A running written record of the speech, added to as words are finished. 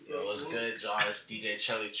What's good, y'all? It's DJ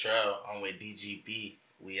Trelly Trell. I'm with DGB.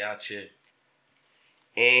 We out here.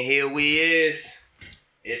 And here we is.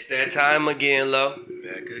 It's that time again, Lo.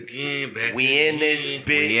 Back again. We in this bitch.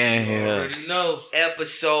 We in here. Already know.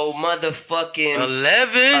 Episode motherfucking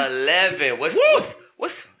 11. What's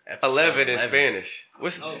 11 in Spanish?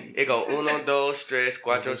 It go 1, 2, 3,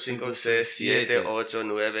 4, 5, 6, 7, 8, 9, 10,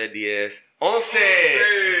 11.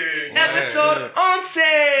 Episode 11.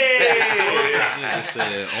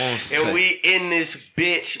 And we in this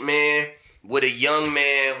bitch, man, with a young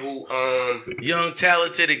man who young,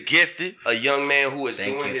 talented, and gifted. A young man who is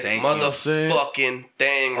doing his motherfucking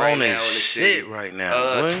thing right now in the city. Right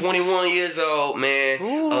now. 21 years old, man.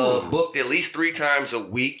 Booked at least 3 times a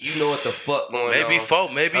week. You know what the fuck going on. Maybe 4,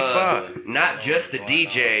 maybe 5. Not just the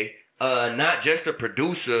DJ. Not just a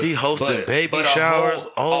producer. He hosting baby showers,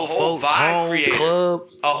 old folks, home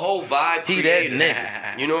clubs. A whole vibe He creator. that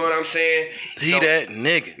nigga. You know what I'm saying? He that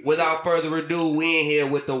nigga. Without further ado, we in here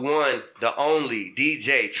with the one, the only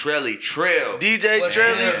DJ Trelly Trell. DJ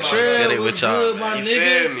Trelly Trell. What's good, my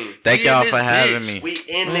nigga? Feel me? Thank y'all for having me. We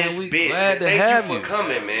in this bitch. Glad to Thank have you for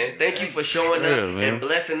coming, man. Thank you for showing up and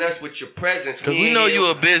blessing us with your presence. Because we know you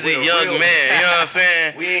a busy young man. You know what I'm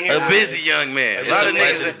saying? We in here a busy young man. It's a lot of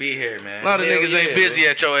niggas niggas to be here, man. A lot of niggas ain't busy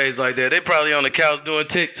at your age like that. They probably on the couch doing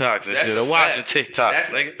TikToks and shit or watching TikToks.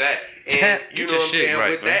 That's nigga. that. And you know what I'm saying?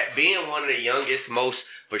 Right, with that being one of the youngest, most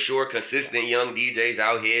for sure consistent young DJs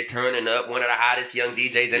out here turning up, one of the hottest young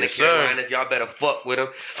DJs in the Carolinas. Y'all better fuck with him.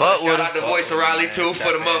 Shout out to Voice of Raleigh too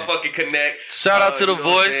for the motherfucking connect. Shout out to the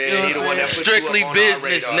Voice. He the one that put Strictly you up on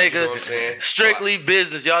business, our radar, nigga. you know what I'm saying? Strictly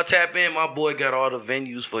business. Y'all tap in. My boy got all the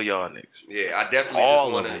venues for y'all niggas. Yeah, I definitely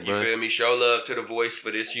all just want to, you feel me, show love to the Voice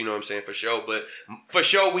for this, you know what I'm saying, for sure. But for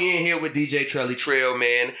sure, we in here with DJ Trelly Trell,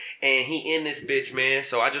 man, and he in this bitch, man.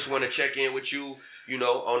 So I just want to check in with you, you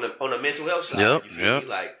know, on the mental health side. Yep, You feel me?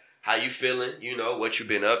 Like, how you feeling? You know, what you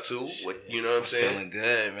been up to? What, you know what I'm saying? Feeling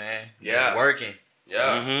good, man. Yeah. Just working.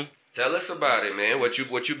 Yeah. Tell us about it, man. What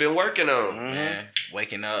you been working on? Man,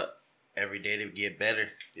 waking up every day to get better.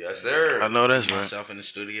 Yes, sir. I know that's right. Myself in the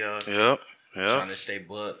studio. Yep. Trying to stay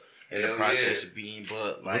booked. In the process of being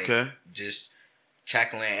booked. Like, just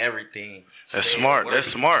tackling everything. That's smart. That's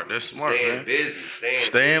smart, Staying man. busy.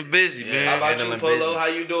 Staying busy, man. How about you, Polo? How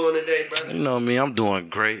you doing today, brother? You know me, I'm doing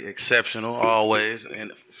great, exceptional, always,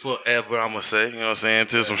 and forever, I'm going to say. You know what I'm saying?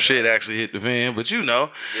 Until some shit actually hit the fan. But you know,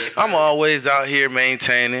 I'm always out here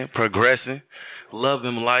maintaining, progressing.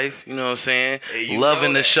 Loving life, you know what I'm saying? Hey,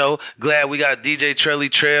 loving the show. Glad we got DJ Trelly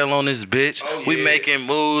Trell on this bitch. Oh, we making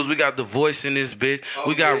moves. We got the Voice in this bitch.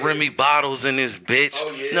 We got Remy Bottles in this bitch.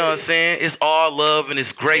 You know what I'm saying? It's all love and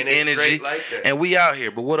it's great energy. Like and we out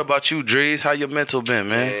here. But what about you, Drees? How your mental been,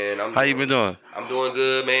 man? How you been doing? I'm doing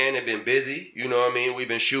good, man. I've been busy. You know what I mean? We've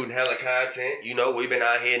been shooting hella content. You know, we've been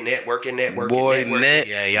out here networking. Boy,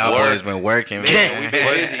 Yeah, y'all always been working, man. We've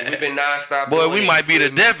been busy. We've been nonstop. Boy, we might be the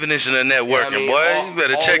definition of networking, boy. You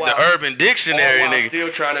better check the Urban Dictionary, nigga. Still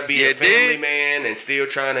trying to be a family man and still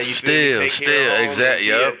trying to take care of exactly.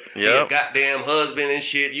 Yep. Goddamn husband and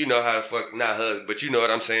shit. You know how to fuck, not husband, but you know what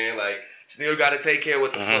I'm saying. Like, still got to take care of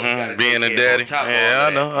what the fuck you got to being take a care daddy. of. Top Yeah,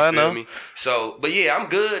 I know. Me? So, but yeah, I'm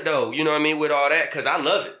good though. You know what I mean with all that because I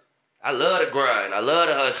love it. I love the grind. I love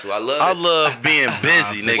the hustle. I love being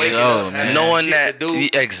busy, nigga. Knowing that,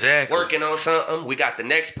 exactly. Working on something. We got the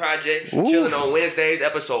next project. Chilling on Wednesdays.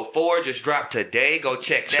 Episode 4 just dropped today. Go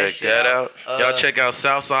check that out. Y'all check out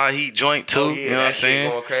Southside Heat Joint too. You know what I'm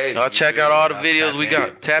saying? Y'all check out all the videos we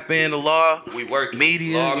got. Tap in the Law. We work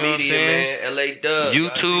Media. Law you know Media, man. LA Dub.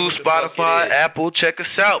 YouTube, Spotify, Apple. Check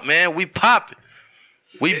us out, man. We popping.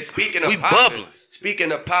 We bubbling.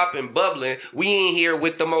 Speaking of popping, bubbling, we in here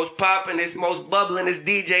with the most poppin'est, most bubblingest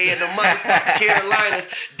DJ in the motherfucking Carolinas,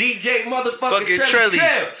 DJ motherfucking Trell.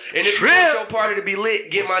 And if you want your party to be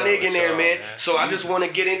lit, get my nigga in there, man. So I just want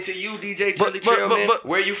to get into you, DJ Trelly Trell, man.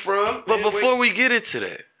 Where you from? But before we get into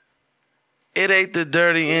that, it ain't the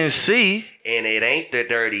Dirty NC. And it ain't the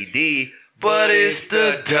Dirty D. But it's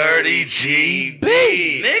the Dirty GB.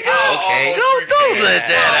 Nigga. Okay. Don't let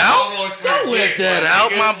that out. Don't let that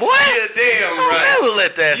out, my boy. Yeah, damn right. Don't ever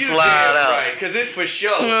let that slide out. Right, because it's for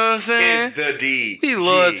sure. You know what I'm saying? It's the D. We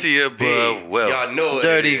loyalty above wealth. Y'all know it.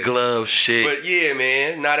 Dirty glove shit. But yeah,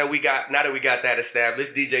 man. Now that we got that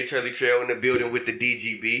established, DJ Trelly Trell in the building with the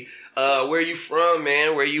DGB. Where you from,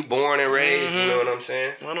 man? Where you born and raised? You know what I'm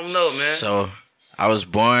saying? I don't know, man. So I was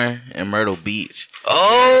born in Myrtle Beach.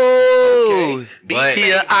 Oh, okay.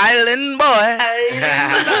 He an island boy.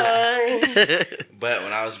 But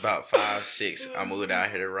when I was about 5, 6, I moved out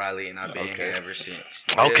here to Raleigh, and I've been here ever since.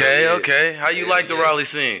 Okay. How you like the Raleigh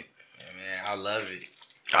scene? Yeah, man, I love it.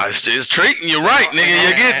 It's treating you right, nigga.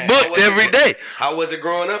 You get booked How was it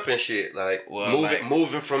growing up and shit? Like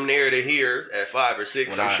moving from there to here at 5 or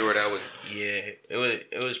 6. I'm sure that was. Yeah,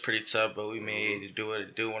 it was pretty tough, but we made it do what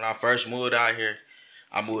it do. When I first moved out here,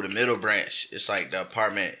 I moved to Middle Branch. It's like the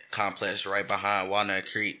apartment complex right behind Walnut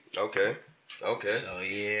Creek. Okay. So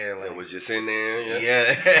yeah, it was just in there.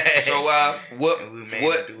 Yeah. So what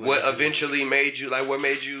eventually made you what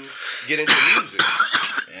made you get into music?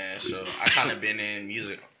 Yeah, so I kind of been in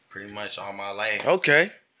music pretty much all my life.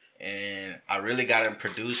 Okay. And I really got in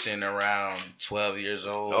producing around 12 years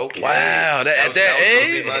old. Okay. Wow, at that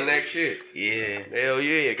age? My next shit. Yeah. Hell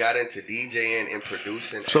yeah, you got into DJing and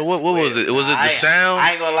producing. So what was it? Was it the sound?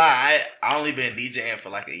 I ain't gonna lie, I only been DJing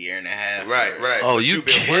for like a year and a half. Right. Oh, you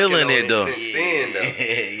killing it though.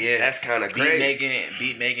 Yeah. That's kind of crazy.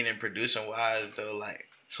 Beat making and producing wise though, like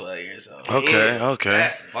 12 years old. Okay.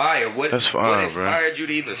 That's fire. What inspired you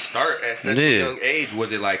to even start at such a young age?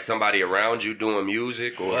 Was it like somebody around you doing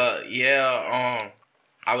music or? I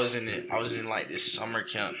was in like this summer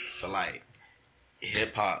camp for like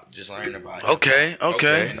hip hop, just learning about it. Okay.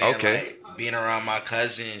 And then, like, being around my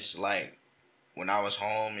cousins, like when I was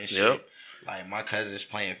home and shit. Yep. Like my cousins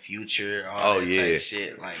playing Future, all that type of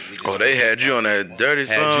shit. Like they had you on that dirty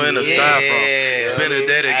phone in the styrofoam. Spend a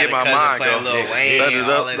day to get my mind going.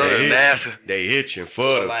 They itching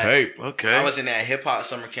for the paper. Okay. I was in that hip hop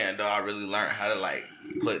summer camp though. I really learned how to like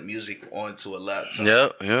put music onto a laptop.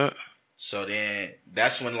 Yep. So then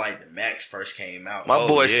that's when like the Macs first came out. My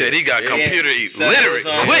boy said he got computer literate.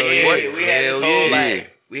 Quick.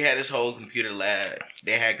 We had this whole computer lab.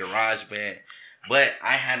 They had GarageBand. But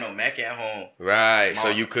I had no Mac at home. Right, so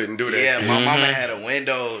you couldn't do that. Yeah, my mama had a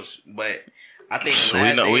Windows, but I think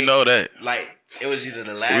we know that. Like it was either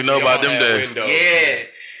the last. We know about them days. Yeah.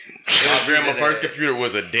 My grandma's first computer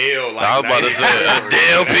was a Dell. I was about to say a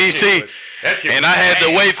Dell PC. And I had to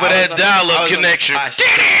wait for that dial-up connection.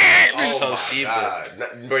 Oh my God.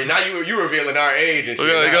 But now you revealing our age and shit.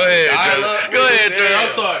 Go ahead, Trell. I'm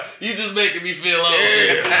sorry. You just making me feel old.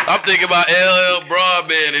 I'm thinking about LL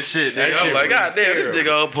broadband and shit. I'm like, God damn, this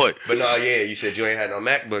nigga on point. But you said you ain't had no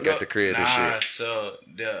MacBook at the crib and shit. So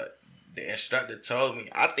the instructor told me,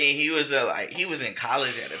 I think he was in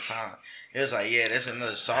college at the time. He was like, yeah, there's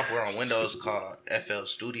another software on Windows called FL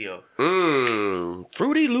Studio.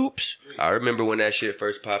 Fruity Loops. I remember when that shit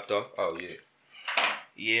first popped off. Oh, yeah.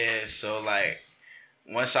 Yeah, so, like,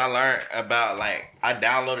 once I learned about, like, I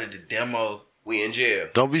downloaded the demo. We in jail.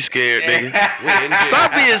 Don't be scared, nigga.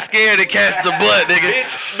 Stop being scared to catch the blood, nigga.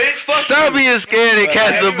 Bitch, fuck Stop being scared to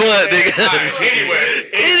catch the blood, nigga. Anyway.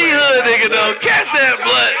 Any hood, nigga, though. Catch that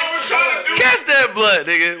blood. Catch that blood,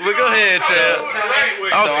 nigga. But go ahead, Trell.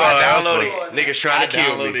 I'm sorry. Niggas trying to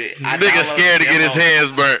kill me. Nigga scared to get his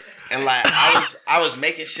hands burnt. And like I was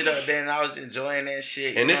making shit up there and I was enjoying that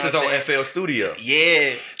shit. And this is on FL Studio.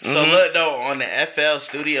 Yeah. So look though, on the FL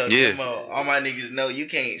Studio demo, all my niggas know you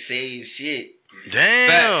can't save shit.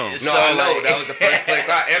 Damn. So, I know. That was the first place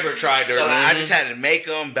I ever tried to. So I just had to make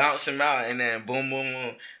them, bounce them out, and then boom, boom,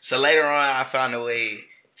 boom. So later on, I found a way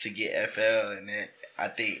to get FL, and then I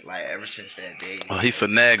think like ever since that day. Oh, he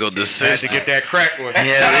finagled the system to get that crack one.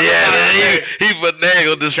 Yeah. He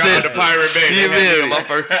finagled the system. Pirate Bay. You feel me?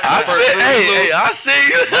 I see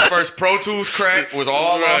you. My first Pro Tools crack was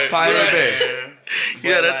all off Pirate Bay.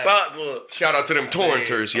 Yeah, that's awesome. Shout out to them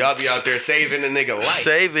torrenters. Y'all be out there saving a nigga life.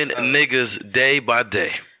 Saving niggas day by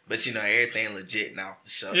day. But you know, everything legit now for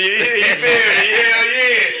sure. Yeah.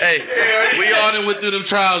 Hey, we all done went through them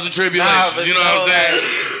trials and tribulations. You know what I'm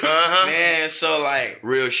saying? Man, so like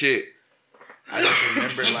real shit. I just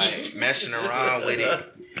remember like messing around with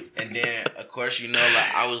it. And then, of course, you know,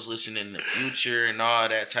 like I was listening to Future and all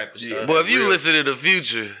that type of stuff. But if you listen to the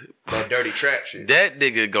Future, that dirty trap shit, that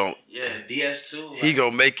nigga gon' DS2. Like, he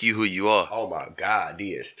gonna make you who you are. Oh my God,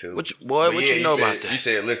 DS2. What you know about that? You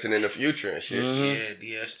said listening to Future and shit. Mm-hmm.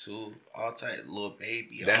 Yeah, DS2, all type, Lil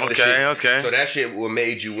Baby. That's okay. So that shit what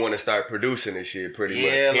made you want to start producing and shit pretty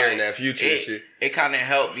much. Hearing that Future and shit. It kind of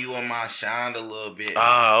helped me with my sound a little bit.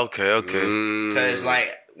 Okay. Because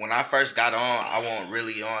like when I first got on, I wasn't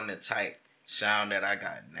really on the type sound that I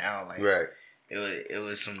got now. Like, right. It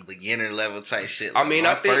was some beginner level type shit. Like I mean,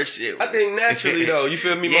 I think naturally though, you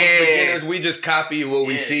feel me? Most beginners, we just copy what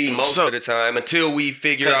we see most of the time until we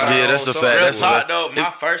figure out. Yeah, that's a fact. Real talk though, my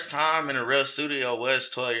first time in a real studio was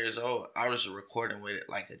 12 years old. I was recording with it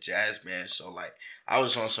like a jazz band, so like I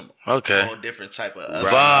was on some whole different type of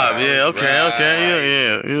vibe. Yeah,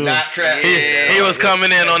 okay, yeah. Not trap. He was coming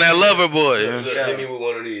in on that Lover Boy. Hit me with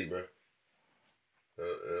one of these, bro.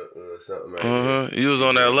 Something right there. You was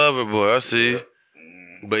on that Lover Boy. I see.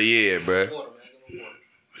 But yeah, bro.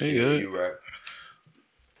 He good. You right.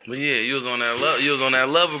 But yeah, you was on that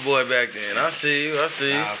lover boy back then. I see you.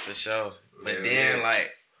 Nah, for sure. But then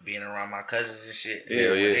like being around my cousins and shit,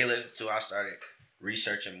 Hell yeah. What they listen to, I started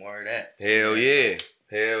researching more of that. Hell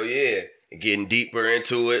yeah. Getting deeper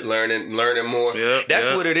into it, learning more.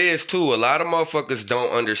 That's what it is too. A lot of motherfuckers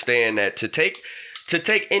don't understand that to take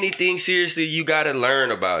anything seriously, you gotta learn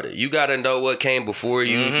about it. You gotta know what came before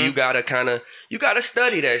you. You gotta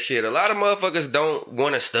study that shit. A lot of motherfuckers don't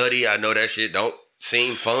want to study. I know that shit don't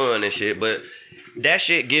seem fun and shit, but that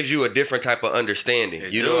shit gives you a different type of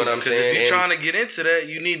understanding. You know what I'm saying? If you're trying to get into that,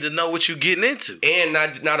 you need to know what you're getting into. And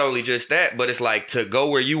not only just that, but it's like to go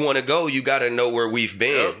where you want to go, you got to know where we've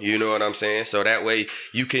been. Yep. You know what I'm saying? So that way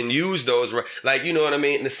you can use those, like, you know what I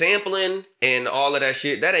mean? The sampling and all of that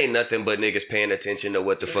shit, that ain't nothing but niggas paying attention to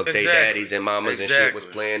what the fuck they daddies and mamas and shit was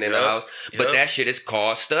playing in the house. But that shit is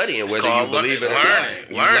called studying, whether you believe it or not.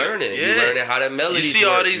 You learning. You learning how the melodies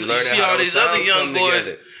work. You see all these other young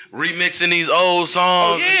boys remixing these old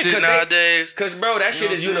songs and shit nowadays. Cause bro, that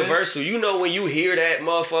shit is universal. You know when you hear that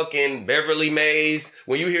motherfucking Beverly Mays,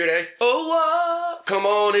 when you hear that, come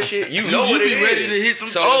on and shit, you know what it is. You be ready to hit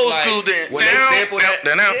some old school dance. When they sample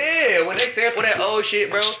that, when they sample that old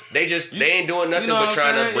shit, bro, they ain't doing nothing but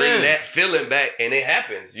trying to bring that feeling back, and it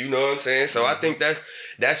happens. You know what I'm saying? So I think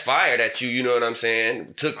that's fire that you know what I'm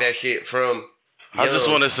saying, took that shit from. I just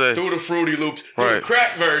want to say through the Fruity Loops, through the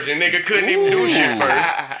crack version, nigga couldn't even do shit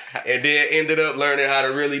first, and then ended up learning how to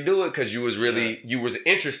really do it because you was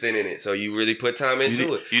interested in it, so you really put time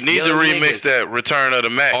into it. You need to remix that Return of the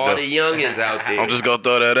Mac. All the youngins out there. I'm just gonna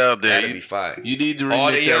throw that out there. That'd be fire. You need to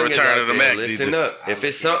remix that Return of the Mac. Listen up. If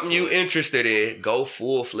it's something you interested in, go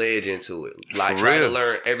full fledged into it. Like try to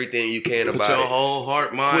learn everything you can about it. Put your whole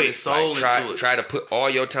heart, mind, and soul into it. Try to put all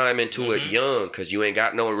your time into it young, because you ain't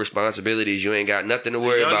got no responsibilities. You ain't got nothing to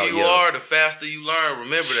worry about. The younger you are, the faster you learn.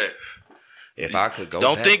 Remember that. If I could go,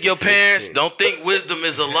 don't think your parents. Don't think wisdom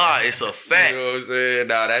is a lie. It's a fact. You know what I'm saying?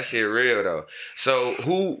 Nah, that shit real though. So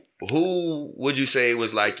who would you say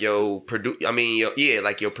was like your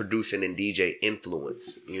your producing and DJ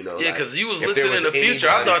influence? You know, yeah, because you was listening in the future.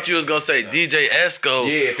 I thought you was gonna say DJ Esco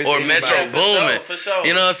or Metro Boomin. For sure.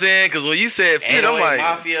 You know what I'm saying? Because when you said fit, I'm like,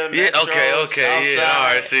 Mafia, Metro, okay, yeah,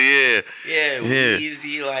 all right, so yeah,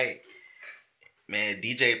 easy, like, man,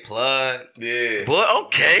 DJ Plug, but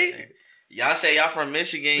okay. Y'all say y'all from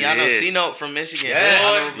Michigan. Y'all know C-Note from Michigan.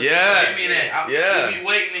 Give me that. We be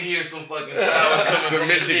waiting to hear some fucking flowers coming from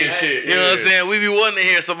Michigan shit. You know what I'm saying? We be wanting to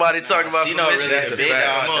hear somebody talk about some Michigan. That's a big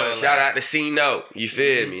dog. Shout out to C-Note. You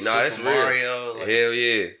feel me? Nah, that's real. Mario, hell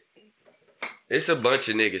yeah. It's a bunch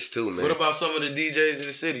of niggas too, man. What about some of the DJs in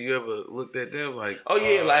the city? You ever looked at them like? Oh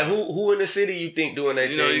yeah, like who in the city you think doing that?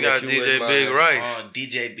 You know, you got DJ Big Rice,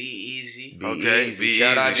 DJ Be Easy. Okay, Be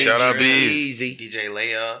Shout out Be Easy. DJ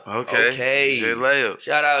Layup. Okay, DJ Layup.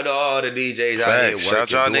 Shout out to all the DJs out here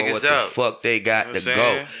Shout y'all niggas out. The fuck they got to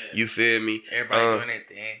go. You feel me? Everybody doing their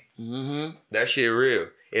thing. That shit real.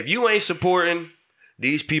 If you ain't supporting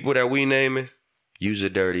these people that we naming, you's a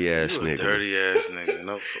dirty ass nigga. Dirty ass nigga.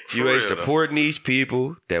 No, you ain't supporting these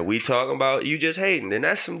people that we talking about. You just hating. And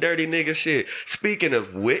that's some dirty nigga shit. Speaking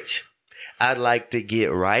of which, I'd like to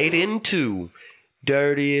get right into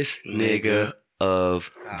dirtiest nigga of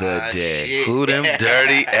the day. Shit. Who them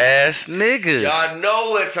dirty ass niggas? Y'all know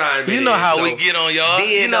what time it is. You know how we get on y'all.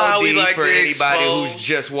 DNOD, you know how we like for to anybody expose. who's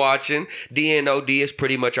just watching. DNOD is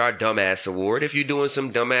pretty much our dumbass award. If you're doing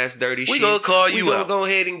some dumbass dirty shit, we gonna call you out. We gonna go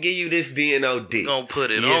ahead and give you this DNOD. We gonna put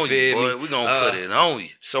it on you, boy. We gonna put it on you.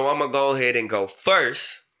 So I'm gonna go ahead and go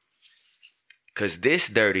first, cause this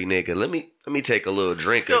dirty nigga. Let me take a little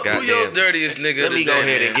drink. Who your dirtiest nigga? Let me go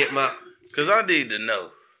ahead and get my. Cause I need to know.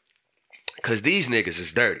 Cause these niggas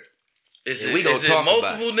is dirty. Is it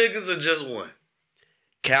multiple niggas or just one?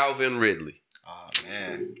 Calvin Ridley. Oh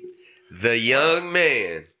man. The young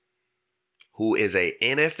man who is a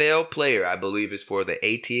NFL player, I believe it's for the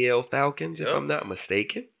ATL Falcons, if I'm not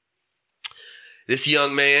mistaken. This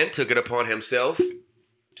young man took it upon himself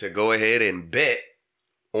to go ahead and bet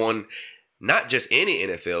on not just any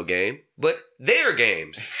NFL game, but their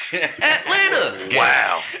games. Atlanta.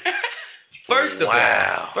 Wow. First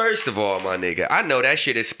of all, my nigga, I know that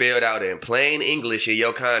shit is spelled out in plain English in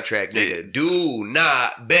your contract, nigga. Do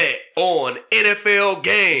not bet on NFL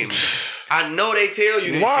games. I know they tell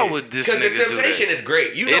you this. Why shit, would this nigga do that? Because the temptation is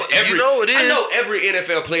great. You know it is. I know every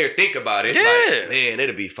NFL player think about it. Yeah. Like, man,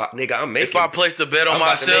 it'll be fine. Nigga, I'm making. If I place the bet on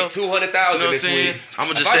myself, $200,000 this week. I'm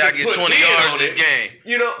gonna just say I get 20 yards this game.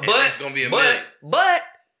 You know, but it's gonna be a million. But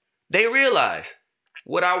they realize,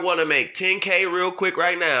 would I want to make $10K real quick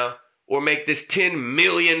right now, or make this $10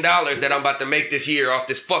 million that I'm about to make this year off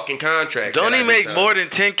this fucking contract. Don't he make more than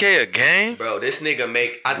 $10K a game? Bro, this nigga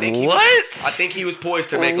make... I think he was poised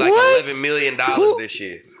to make like $11 million this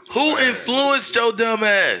year. Who influenced your dumb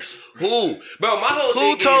ass? Who? Bro, my whole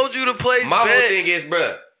thing Who told you to place my bets? whole thing is,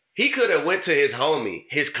 bro, he could have went to his homie,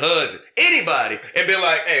 his cousin, anybody, and been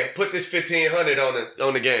like, hey, put this $1,500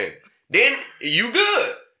 on the game. Then you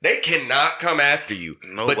good. They cannot come after you.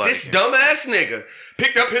 Nobody but this dumbass nigga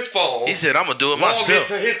picked up his phone. He said, I'm going to do it myself.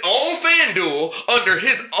 Logged into his own FanDuel under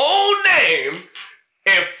his own name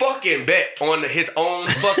and fucking bet on his own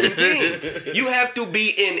fucking team. You have to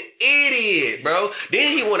be an idiot, bro.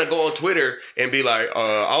 Then he want to go on Twitter and be like,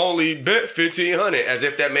 I only bet $1,500 as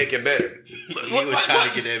if that make it better. He was trying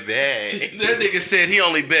to get that bag. That nigga said he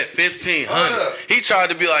only bet $1,500. He tried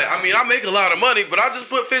to be like, I mean, I make a lot of money, but I just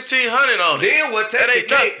put $1,500 on it. Then what take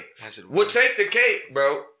the cake? We'll take the cake,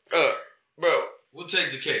 bro. Bro. We'll take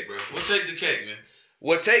the cake, bro. We'll take the cake, man.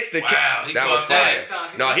 What takes the cake? That was fire.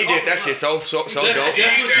 No, he did that shit so dope. That's what you're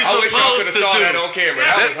I wish y'all could have saw do. that on camera.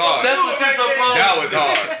 That was hard. That's what you're supposed That was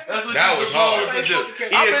hard. That's what That was hard. to do.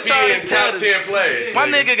 ESPN top 10 plays. My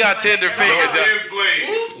nigga got tender fingers. Top 10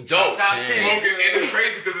 plays. Dope. And it's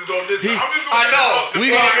crazy because it's on this. I know. We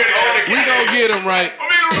gonna get him right. I'm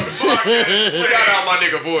in the podcast. Shout out my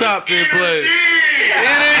nigga voice. Top 10 plays.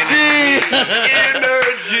 Energy.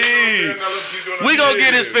 We gonna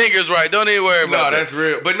get his fingers right. Don't even worry about that. No, that's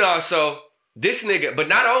real. But no, so this nigga, but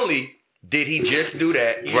not only did he just do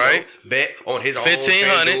that, you right? know, bet on his own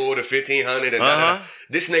 $1,500, the $1,500, and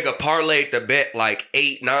this nigga parlayed the bet like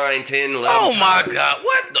 8, 9, 10, 11 Oh my times. God,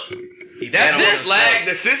 what the? That's this lag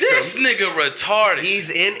the system. This nigga retarded.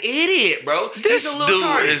 He's an idiot, bro. This He's a dude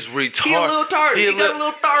tardy. is retarded. He a little tardy. He got a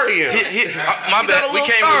little tardy in him. My bad. We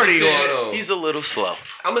can't really say going it. He's a little slow.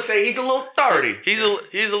 I'm gonna say he's a little tardy. He's a little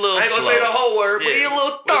I ain't slow. gonna say the whole word, but he a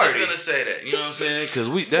little We're tardy. just gonna say that. You know what I'm saying?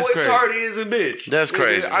 Because that's Boy, crazy. tardy is a bitch. That's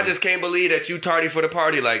crazy. I just can't believe that you tardy for the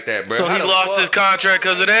party like that, bro. So he lost his contract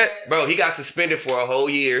because of that? Bro, he got suspended for a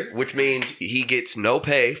whole year, which means he gets no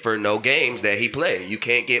pay for no games that he play. You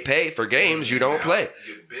can't get paid for games you don't play.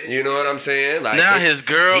 You know what I'm saying? Like now his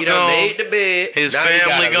girl he gone. done made the bed. His now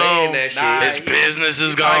family gone. His business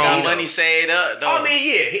is gone. Got money saved up, though. I mean,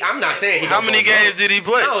 yeah. I'm not saying he. How many games did he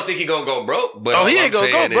play? I don't think he gonna go broke. But he ain't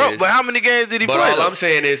gonna go broke. But how many games did he play? But all I'm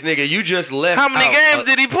saying is, nigga, you just left. How many games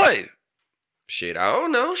did he play? Shit, I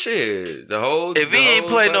don't know. Shit, the whole. If he ain't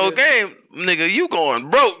play no game, nigga, you going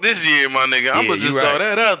broke this year, my nigga. I'ma just throw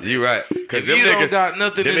that out there. You right. Because you don't got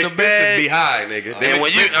nothing in the bag, be high, nigga. And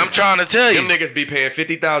when I'm trying to tell you, them niggas be paying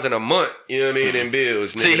 $50,000 a month. You know what I mean? In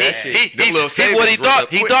bills. Nigga. See, what he thought.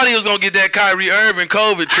 He thought he was gonna get that Kyrie Irving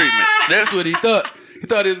COVID treatment. That's what he thought. He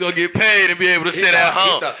thought he was gonna get paid and be able to sit at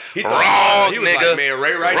home. Wrong, he was nigga. Like, man,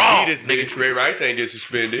 Ray Rice Wrong, this bitch. Ray Rice ain't get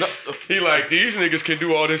suspended. He like, these niggas can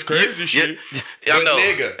do all this crazy shit. I know.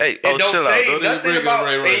 Nigga, Hey, it don't say Don't nothing bring about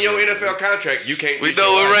Ray Rice in your NFL contract. You can't. We know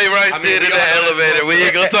what Ray Rice did in the elevator. We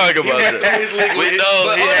ain't gonna talk about that. We know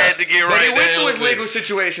he had to get right. He went through his there. legal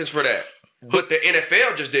situations for that. But the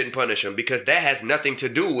NFL just didn't punish him because that has nothing to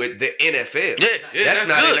do with the NFL. Yeah, that's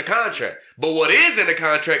not in the contract. But what is in the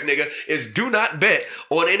contract, nigga, is do not bet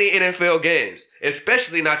on any NFL games,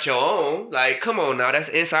 especially not your own. Like, come on now, that's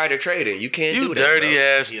insider trading. You can't do that. Dirty bro.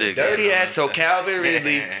 ass nigga. Dirty ass. So Calvin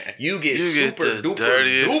Ridley, you get super the duper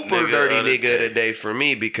dirtiest duper dirty nigga nigga today for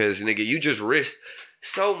me because nigga, you just risked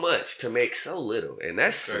so much to make so little, and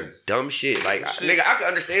that's some dumb shit. Like, nigga, I can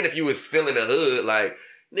understand if you was still in the hood, like.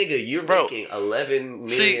 Nigga, you're making $11 million.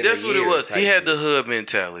 See, that's what it was. He had the hood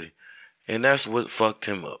mentality, and that's what fucked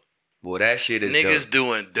him up. Well, that shit is niggas dumb.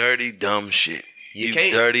 doing dirty, dumb shit. You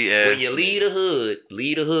can't dirty ass. When you leave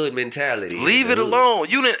the hood mentality. Leave it alone.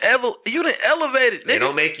 You didn't elevate it. Nigga. They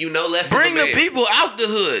don't make you no less. Bring the people out the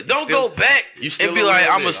hood. Don't go back and be like,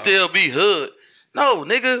 I'ma still be hood. No,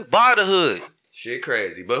 nigga, buy the hood. Shit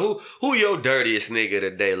crazy. But who your dirtiest nigga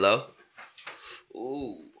today, Lo?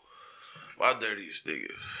 Ooh. My dirtiest nigga.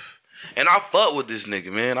 And I fuck with this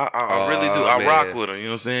nigga, man. I really do. I rock with him. You know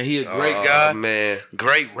what I'm saying? He a great guy. Man.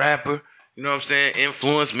 Great rapper. You know what I'm saying?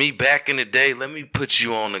 Influenced me back in the day. Let me put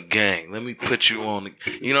you on the gang. Let me put you on the...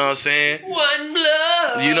 You know what I'm saying? One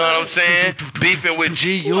blood. You know what I'm saying? Beefing with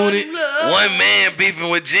G-Unit. One man beefing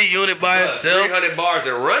with G-Unit by himself. 300 bars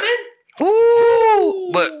and running? Ooh.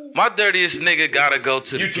 But my dirtiest nigga gotta go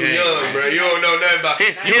to the game. You too young, bro. You don't know nothing about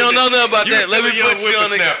that. He don't know nothing about that. Let me put you on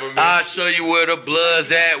the snapper, I'll show you where the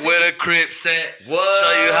Bloods at, where the Crips at. What?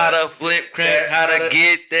 Show you how to flip crack, how to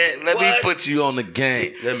get that. Let me put you on the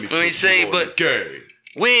game. Let me say, but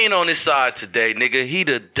we ain't on this side today, nigga. He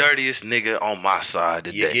the dirtiest nigga on my side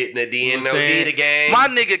today. You getting the DNOD the game? My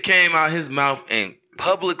nigga came out his mouth and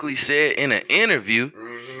publicly said in an interview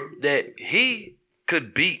that he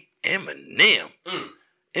could beat Eminem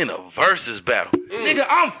in a versus battle. Nigga,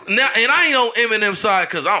 and I ain't on Eminem's side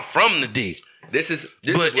because I'm from the D. This is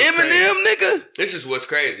But what's Eminem, crazy. nigga, This is what's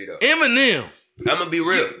crazy though. Eminem. I'm gonna be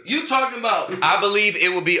real. You talking about? I believe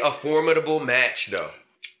it will be a formidable match though.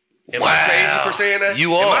 Am I crazy for saying that?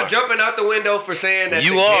 You are. Am I jumping out the window for saying that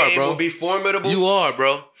You the are, game bro. will be formidable? You are,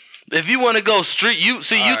 bro. If you want to go street, you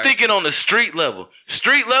right. thinking on the street level.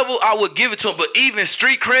 Street level, I would give it to him. But even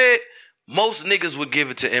street cred, most niggas would give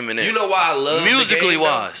it to Eminem. You know why I love musically the game,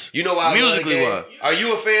 wise. You know why I musically love the game? wise. Are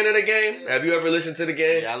you a fan of the game? Have you ever listened to the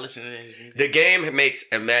game? Yeah, I listen to it. The game makes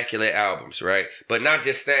immaculate albums, right? But not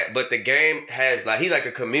just that, but the game has he's like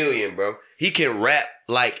a chameleon, bro. He can rap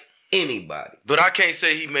like anybody. But I can't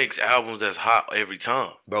say he makes albums that's hot every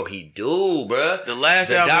time. Bro, he do, bro. The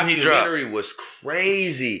last album he dropped. documentary was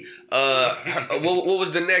crazy. What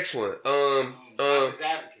was the next one? Doctor's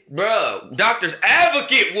Advocate. Bro, Doctor's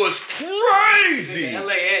Advocate was crazy.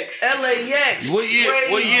 LAX. LAX. What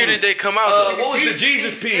year did they come out? What was the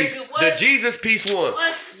Jesus piece? Nigga, what? The Jesus piece one.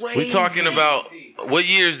 What? We talking about what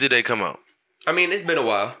years did they come out? I mean, it's been a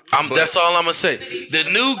while. That's all I'm gonna say. The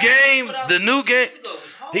new game.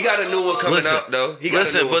 He got a new one coming out though. But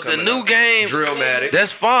the new game, Drillmatic.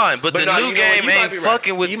 that's fine. But the new game ain't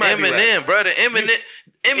fucking with Eminem, bro.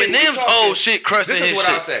 Eminem's old shit crushing his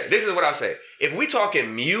shit. This is what I'll say. If we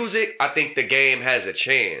talking music, I think the game has a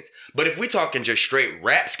chance. But if we talking just straight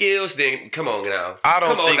rap skills, then come on now. I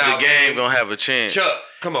don't think the game gonna have a chance. Chuck,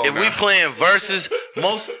 come on. If we playing versus,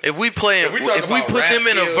 if we put them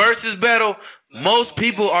in a versus battle, most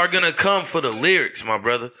people are gonna come for the lyrics, my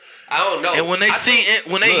brother. I don't know. And when they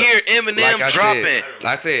hear Eminem dropping,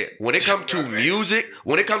 I said, when it comes to music,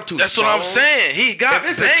 when it comes to that's what I'm saying. He got if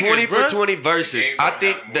it's bangers, a 20 bro. for 20 verses, I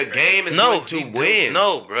think the game is going to win.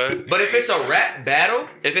 No, bro. But if it's a rap battle,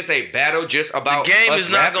 if it's a battle just about the game us is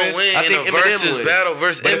not rapping, gonna win I in think a Eminem versus wins. battle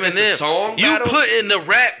versus But if Eminem. it's a song You battle, putting the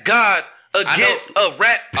rap god against a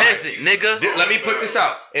rap peasant, nigga. Let me put this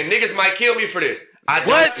out, and niggas might kill me for this.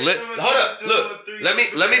 Hold up, look. Let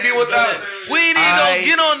me be 1,000. We ain't even gonna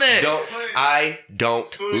get on that. I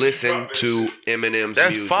don't listen to Eminem's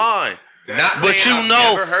That's music. fine. Not But saying you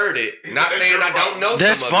I've never heard it. Not saying I don't know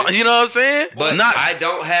That's some fine. of it. You know what I'm saying? But I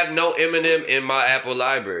don't have no Eminem in my Apple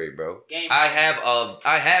library, bro. I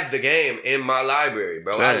have the game in my library,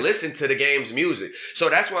 bro. I listen to the game's music. So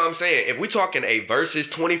that's why I'm saying, if we talking a versus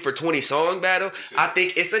 20 for 20 song battle, I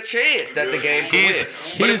think it's a chance that the game can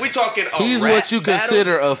win. But if we talking he's rap what you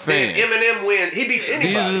consider battle, a fan. then Eminem wins. He beats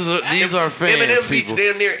anybody. These are fans, Eminem beats people.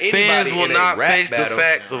 damn near anybody. Fans will in a not rap face battle. the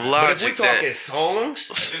facts of But logic. if we talking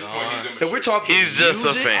songs, if we're talking He's just a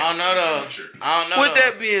music, fan. I don't know though. I don't know. With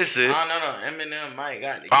that being said, I don't know though. Eminem might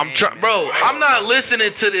got the I'm game, trying, bro. I'm not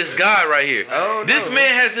listening to this guy right here. Oh, This no. man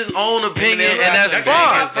has his own opinion, Eminem and that's got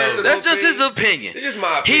my fine. personal That's just his opinion. opinion. It's just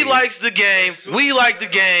my He opinion. likes the game. We like the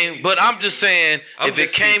game, but I'm just saying, if it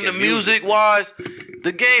just came to speaking music wise,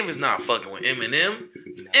 the game is not fucking with Eminem.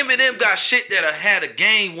 Eminem got shit that I had a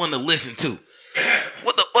game one to listen to.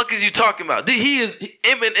 What the fuck is you talking about?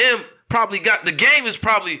 Eminem probably got the game is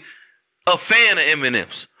probably a fan of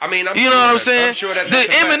Eminem's. I mean, You know what I'm saying? I'm sure that's the a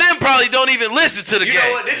fact. Eminem probably don't even listen to the You game.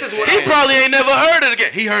 know what? This is what He I- probably ain't never heard of the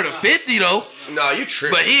game. He heard of 50 though, No, you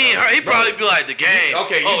tripping. but he ain't heard. He probably be like the game.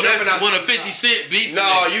 Okay, you that's jumping out- one of 50 Cent beef.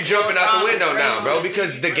 No, you jumping out the window now, bro,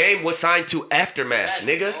 because the game was signed to Aftermath,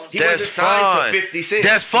 nigga. He That's wasn't signed fine. to 50 Cent.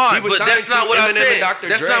 That's fine, He was but that's signed not to what I Eminem said. and Dr.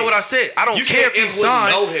 That's Dre. not what I said. I don't You care said if he M wouldn't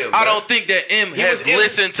signed. know him, I bro. don't think that M He has was M-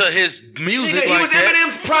 listened to his music Nigga, he like was that.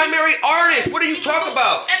 Eminem's primary artist. What are you talking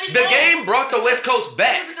about? every The song. game brought the West Coast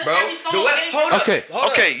back, Listen to bro. every song, The West, Game. hold up, Okay, hold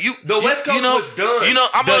up. Okay, The West Coast was done. You know,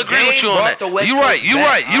 I'm The gonna agree with game you on brought that. the West You Coast right. You back.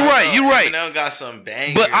 right. You right. You right. Eminem got some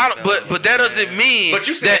bangers. But though, but that doesn't mean But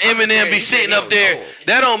you said- that I'm Eminem saying be you said sitting he up was there. old.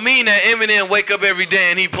 That don't mean that Eminem wake up every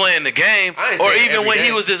day and he playing the game. I ain't Or saying even every when he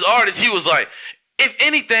day. was his artist, he was like, if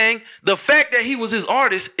anything, the fact that he was his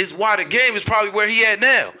artist is why the game is probably where he at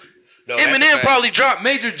now. No, that's a Eminem fact. probably dropped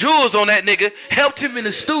major jewels on that nigga, helped him in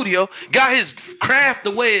the studio, got his craft the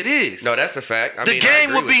way it is. No, that's a fact. I the mean, I game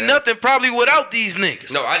agree would with be that. nothing probably without these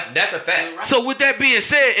niggas. No, that's a fact. So with that being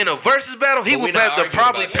said, in a versus battle, he But we would not have to arguing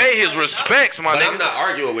probably about pay his respects, my But nigga. I'm not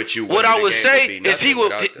arguing with you. What whether I the would game say be is he nothing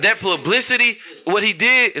will without that publicity. What he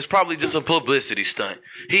did is probably just a publicity stunt.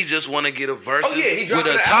 He just want to get a versus Oh, yeah, he with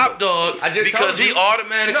dropping a an top album. dog I just because told he you.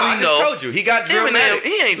 automatically No, I just know told you. He got Eminem. Drillmatic.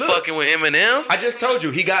 He ain't Look, fucking with Eminem. I just told you.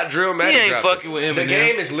 He got Drillmatic. He ain't dropping. fucking with The Eminem.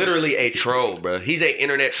 game is literally a troll, bro. He's an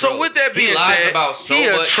internet troll. So with that being he lies said, about so he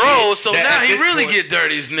a much troll. shit So that now at he this really point- get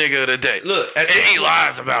dirtiest nigga of the day. Look, at and this he point-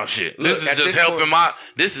 lies about shit. Look, This is at just this helping point- my.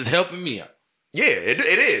 This is helping me out. Yeah, it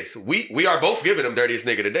is. We are both giving him dirtiest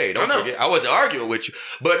nigga today. Don't forget. I wasn't arguing with you.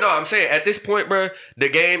 But no, I'm saying at this point, bro, the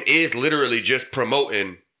game is literally just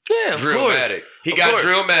promoting Drillmatic. He got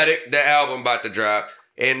Drillmatic, the album about to drop.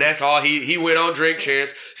 And that's all he went on Drink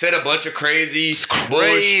Champs, said a bunch of crazy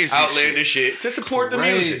outlandish shit to support the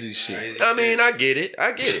music. Shit. I mean, I get it.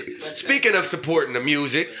 Speaking of supporting the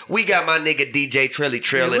music, we got my nigga DJ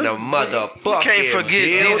Trell in the motherfucking. Can't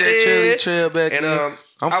forget DJ Trell back and I'm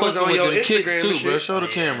fucking with the kicks too, bro. Show the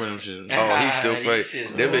camera them shit. Oh, he's still fake.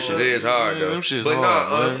 Them bitches is hard though. Them shit's but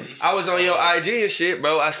hard, man. I was on your IG and shit,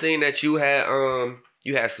 bro. I seen that you had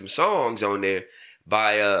some songs on there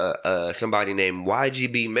by somebody named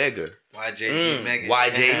YGB Mega. YJB Mega.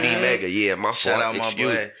 YJB Mega. Yeah, my Shout fault. out my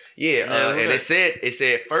boy. Yeah, and it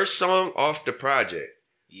said first song off the project.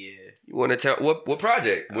 Yeah. You want to tell what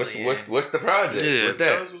project? What's the project? Yeah, what's that?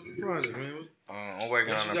 tell us what's the project, man. I'm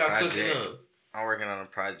working on a project. I'm working on a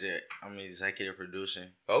project. I'm executive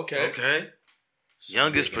producing. Okay.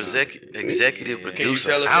 Youngest executive producer. Can you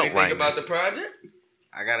tell us out anything right about now. the project?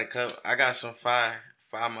 I got a couple. I got some five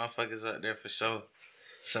motherfuckers up there for sure.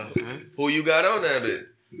 So who you got on that bit?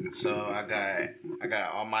 So I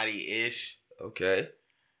got Almighty Ish. Okay.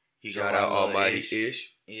 Shout out Almighty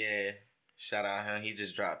Ish. Yeah. Shout out him. He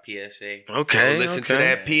just dropped PSA. Okay. So listen to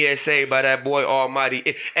that PSA by that boy Almighty.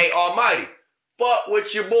 Hey, Almighty, fuck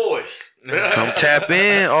with your boys. Come tap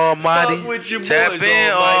in, Almighty. Fuck with your tap boys,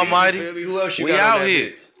 in, Almighty. Who else you we got out on that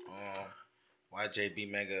here. bit?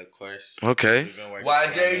 YJB Mega, of course. Okay.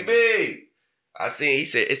 YJB. I seen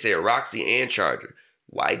it said Roxy and Charger.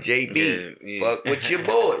 YJB. Yeah. Fuck with your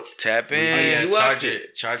boys. Tap in. Charger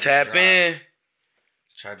Tap drop. in.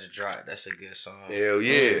 Charger Drop. That's a good song. Hell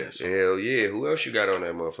yeah. Hell yeah. Who else you got on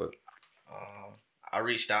that motherfucker? I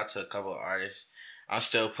reached out to a couple of artists. I'm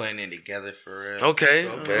still putting it together for real.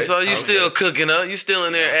 Okay. So you still cooking up. You still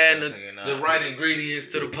in there adding the right ingredients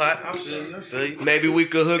to the pot. I feel you. Maybe we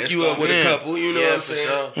could hook you up with a couple. You know what I'm saying?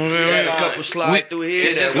 Sure. We got a couple slide through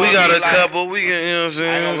here. We got a couple. We can, you know what I'm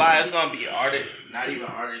saying? I ain't gonna lie, it's gonna be artists. Not even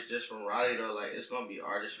artists just from Raleigh though. Like it's gonna be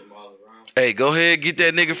artists from all around. Hey, go ahead, get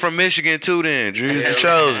that nigga from Michigan too then. Drew's the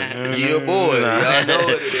chosen. Yeah, boy. Y'all know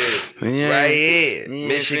what it is. Yeah. Right here. Yeah,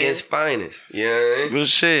 Michigan's finest. Yeah. But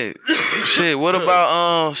shit, what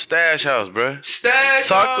about Stash House, bro? Stash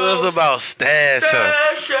Talk to us about Stash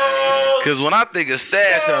House. Cause when I think of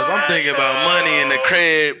Stash House, I'm thinking about money in the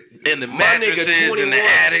crib, in the mattresses, in the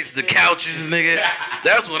attics, the couches, nigga.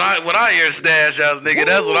 That's what I hear Stash House, nigga.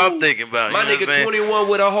 That's what I'm thinking about. My you know nigga 21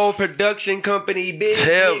 with a whole production company, big.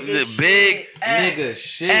 Tell nigga the big nigga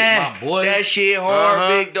shit, my boy. That shit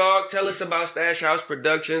hard, big dog. Tell us about Stash House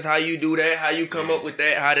Productions. How you do that? How you come up with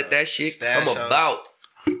that? How did that shit come about?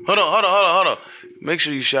 Hold on. Make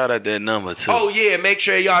sure you shout out that number too. Oh yeah, make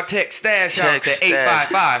sure y'all text Stash House to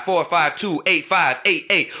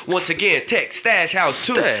 855-452-8588. Once again, text Stash House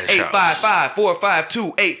to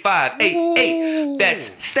 855-452-8588.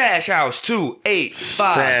 That's Stash House to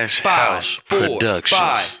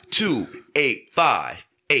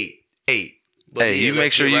 855-452-8588. Hey, you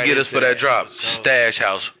make sure you get us for that drop. Stash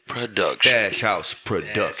House Productions. Stash House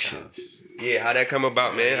Productions. Yeah, how that come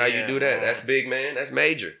about, man? How you do that? That's big, man. That's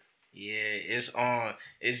major. Yeah, it's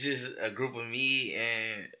just a group of me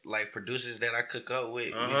and like producers that I cook up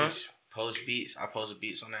with. We just post beats. I post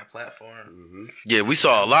beats on that platform. Yeah, we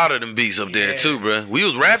saw a lot of them beats up there too, bro. We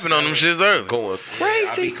was rapping on them shits early. Going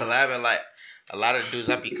crazy. I be collabing like a lot of the dudes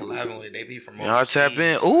I be collabing with. They be from overseas. Y'all tap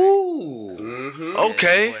in. Ooh.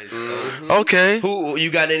 Okay. Okay. Who you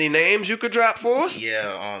got any names you could drop for us?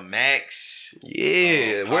 Yeah, Max.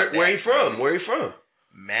 Yeah. Where he from? Where he from?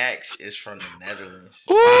 Max is from the Netherlands.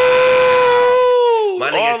 Ooh! All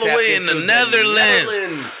the way in the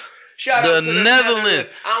Netherlands. Shout out to the Netherlands.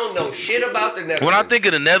 I don't know shit about the Netherlands. When I think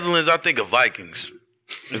of the Netherlands, I think of Vikings.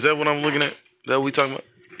 Is that what I'm looking at? That what we talking about?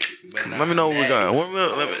 Let me know what we got. I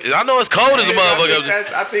know it's cold as a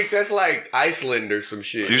motherfucker. I think that's like Iceland or some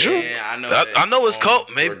shit. You sure? Yeah, I know. I know it's cold.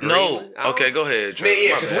 Maybe no. Okay, go ahead. Man,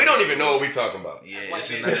 yeah, because we don't even know what we talking about. Yeah, it's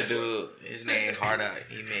another dude. His name Hard Out.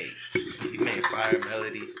 He made fire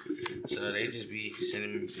melodies. So they just be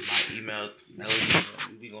sending me my email melodies.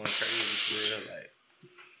 We be going crazy for real. Like,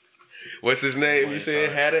 what's his name? You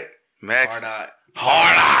said Haddock? Max.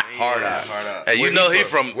 Hard Out. Hey, you know he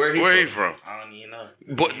from where he from? I don't even know.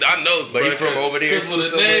 But I know, but he from over there. Because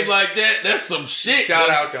with a name like that, that's some shit. Shout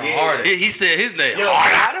out to Hard. He said his name. Yo,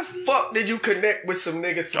 how the fuck did you connect with some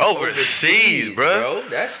niggas from overseas, bro?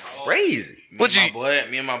 That's crazy.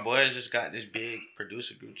 Me and my boys just got this big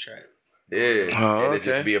producer group track. Yeah, and it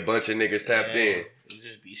just be a bunch of niggas tapped in. We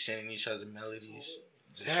just be sending each other melodies.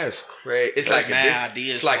 That's crazy. It's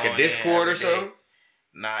like a Discord or something.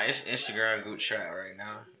 Nah, it's Instagram group chat right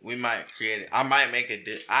now. We might create it. I might make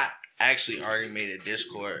I actually already made a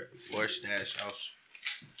Discord for Stash House.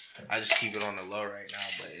 I just keep it on the low right now,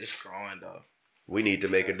 but it's growing though. We need to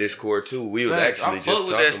make a Discord too. We was Facts. actually I just fuck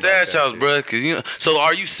talking with that Stash about House, bro. Cause you know. So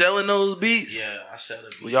are you selling those beats? Yeah, I sell the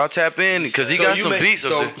beats. Well, y'all tap in because he got some beats.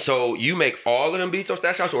 So you make all of them beats on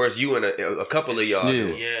Stash House, or is you and a couple of y'all?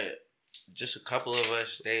 Yeah. Just a couple of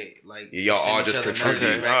us. They like y'all all just contribute.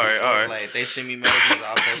 Okay. All right. Like they send me melodies,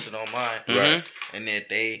 I'll post it on mine. Right. And then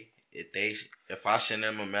if I send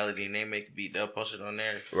them a melody and they make a beat, they'll post it on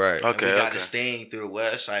there. Right. And we got this thing through the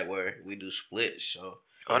website where we do splits. So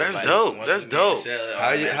that's dope. That's dope.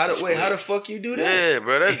 How the fuck you do that? Yeah,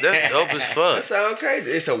 bro. That's dope as fuck. That sounds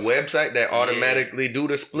crazy. It's a website that automatically do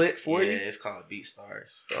the split for you. Yeah, it's called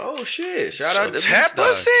BeatStars. Oh shit! Shout out to tap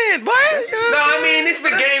us in, boy. No, I mean it's the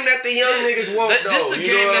game that the young niggas want. This the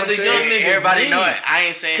game that the young niggas. Everybody know it. I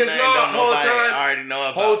ain't saying nothing. I already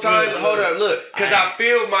know about. Hold up, look, cause I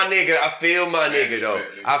feel my nigga though.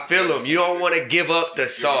 I feel him. You don't want to give up the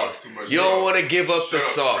sauce. You don't want to give up the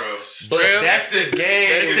sauce. But that's the game.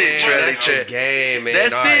 That's it, Trelly. That's the game, man.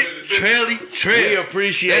 That's it, Trelly. We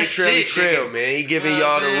appreciate Trelly Trell, man. He giving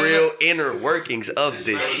y'all the real inner workings of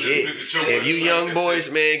this shit. If you young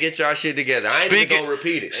boys, man, get y'all shit together. I ain't even gonna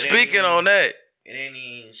repeat it. Speaking on that, it ain't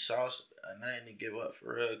even sauce. Nothing to give up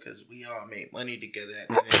for real, because we all make money together.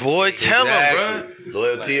 Boy, tell them, bro.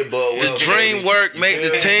 Loyalty above. The dream work make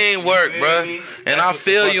the team work, bro. And I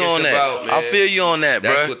feel you on that. I feel you on that,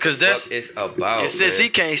 bro. Because that's it's about. It says he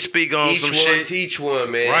can't speak on some shit. Each one teach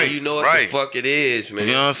one, man. Right. You know what the fuck it is, man.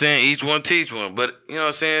 You know what I'm saying? Each one teach one. But you know what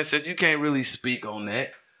I'm saying? Since you can't really speak on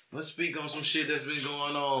that, let's speak on some shit that's been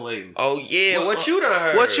going on lately. Oh yeah, what you done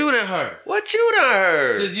heard? What you done heard? What you done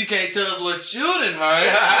heard? Since you can't tell us what you done heard,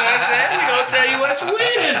 you know what I'm saying? We gonna tell you what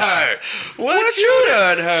we done heard. What you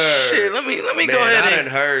done heard? Shit, let me go ahead. I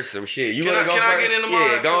done heard some shit. You wanna go first? Can I get into mine?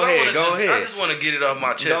 Yeah, go ahead. I just want to get it off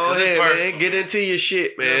my chest. Go ahead, personal. man. Get into your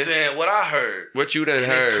shit, man. You know what I'm saying? What I heard. What you done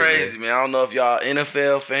heard? It's crazy, man. I don't know if y'all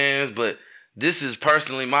NFL fans, but this is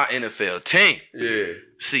personally my NFL team. Yeah.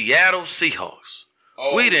 Seattle Seahawks.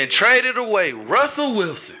 We done traded away Russell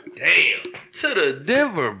Wilson. Damn. To the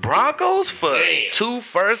Denver Broncos for 2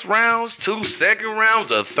 first rounds, 2 second rounds,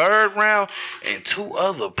 a third round, and 2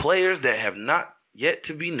 other players that have not yet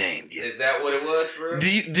to be named yet. Is that what it was for? Do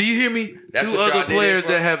you hear me? That's 2 other players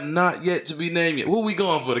that have not yet to be named yet. What we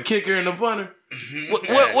going for? The kicker and the punter?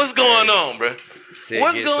 What's going on, bro?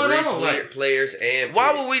 What's going on? Players and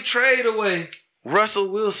why would we trade away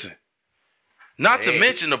Russell Wilson? Not to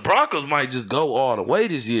mention the Broncos might just go all the way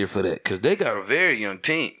this year for that, because they got a very young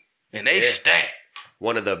team and they stacked.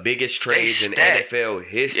 One of the biggest trades in NFL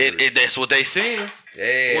history. That's what they saying.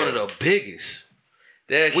 Damn. One of the biggest.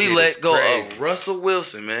 We let go of Russell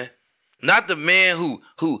Wilson, man. Not the man who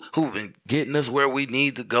been getting us where we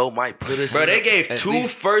need to go. Might put us. Bro, they gave 2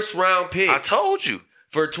 first round picks. I told you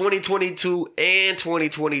for 2022 and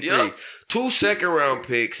 2023. Yep. 2 second round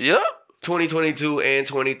picks. Yep. 2022 and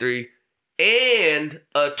 23. And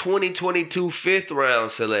a 2022 5th round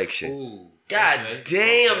selection. Ooh, God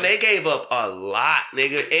damn, they gave up a lot,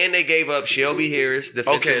 nigga. And they gave up Shelby Harris,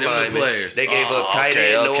 defensive lineman. Players. They gave up tight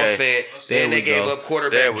end Noah Fant. And they gave up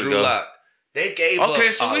quarterback Drew Lock. They gave up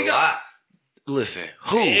a lot. Listen,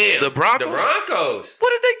 who? Damn, the Broncos? The Broncos. What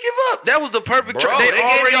did they give up? That was the perfect trade. They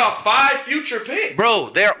gave y'all 5 future picks.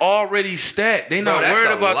 Bro, they're already stacked. They not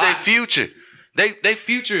worried about their future. They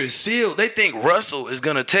future is sealed. They think Russell is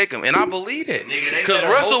gonna take him, and I believe that because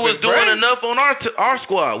Russell was doing enough on our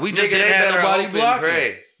squad. We just didn't have nobody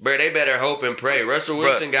blocking. Bro, they better hope and pray. Russell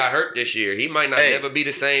Wilson got hurt this year. He might not ever be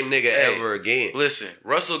the same nigga ever again. Listen,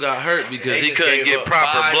 Russell got hurt because he couldn't get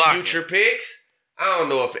proper blocking. Future picks. I don't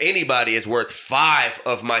know if anybody is worth 5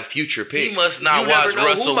 of my future picks. He must not watch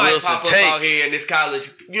Russell Wilson tapes out here in this college.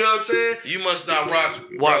 You know what I'm saying? You must not watch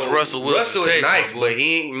Russell Wilson. Russell is nice, but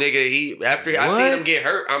he ain't nigga. After I seen him get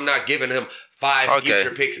hurt, I'm not giving him 5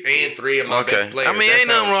 future picks and 3 of my best players. I mean, ain't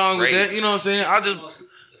nothing wrong with that. You know what I'm saying?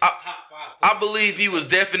 I believe he was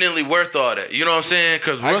definitely worth all that. You know what I'm saying?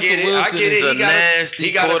 Because Russell Wilson is a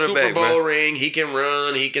nasty quarterback. He got a Super Bowl ring. He can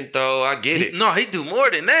run. He can throw. I get it. No, he do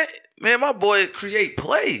more than that. Man, my boy create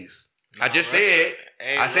plays. I just said.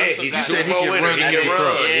 I said he's a Super Bowl winner. He can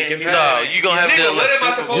run. He can pass. No, you gonna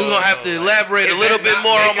have to elaborate a little bit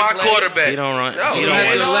more on my quarterback. He don't run. You don't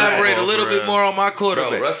have to elaborate a little bit more on my quarterback.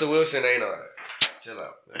 Bro, Russell Wilson ain't all that. Chill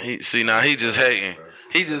out. He just hating.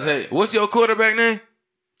 He just hating. What's your quarterback name?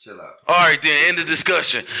 Chill out. All right, then end the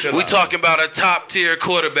discussion. We talking about a top tier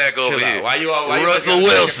quarterback over here. Why you Russell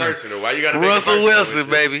Wilson? Why you gotta Russell Wilson,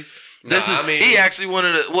 baby. He actually one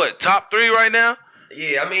of the top 3 right now.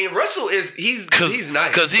 Yeah, I mean Russell he's nice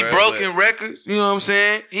because he broken records. You know what I'm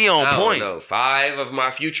saying? He on point. I don't know. 5 of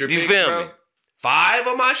my future you picks, feel bro. me? 5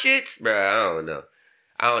 of my shits, bro. I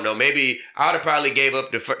don't know. Maybe I would have probably gave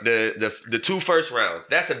up the 2 first rounds.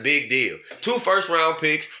 That's a big deal. 2 first round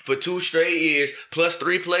picks for 2 straight years plus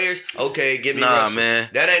 3 players. Okay, give me Russell. Man.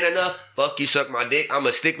 That ain't enough. Fuck you, suck my dick.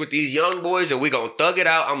 I'ma stick with these young boys and we gonna thug it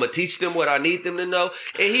out. I'ma teach them what I need them to know.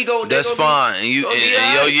 And he gonna. That's fine. And your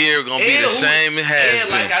year gonna be the same it has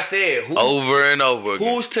been. Like I said, over and over again.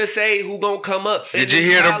 Who's to say who gonna come up? Did you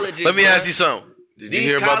hear Let me ask you something. Did you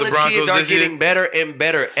hear about the Broncos this year? These kids are getting better and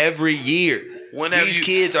better every year.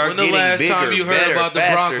 Kids are getting last bigger, time you heard better, about the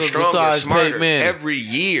Broncos stronger, besides smarter every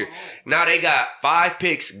year? Now they got 5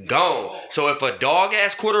 picks gone. So if a dog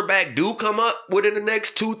ass quarterback do come up within the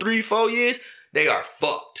next 2, 3, 4 years, they are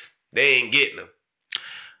fucked. They ain't getting them.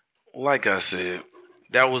 Like I said,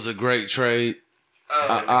 that was a great trade.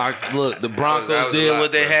 Look, the Broncos did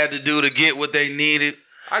what they had to do to get what they needed.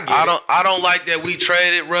 I don't like that we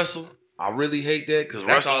traded Russell. I really hate that because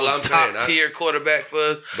Russell was top tier quarterback for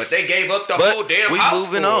us. But they gave up the whole damn house. We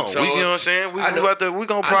moving on. So you know what I'm saying? We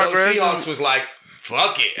gonna progress. Seahawks was like,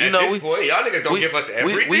 fuck it. At this point, y'all niggas don't give us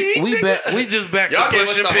everything. We just back y'all to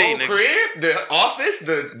pushing P. Y'all gave us the whole crib, the office,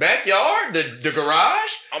 the backyard, the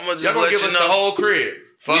garage. Y'all gonna give us the whole crib.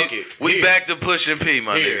 Fuck it. We back to pushing P,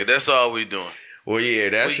 my nigga. That's all we doing. Well, yeah,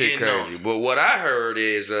 that shit crazy. But what I heard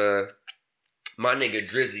is my nigga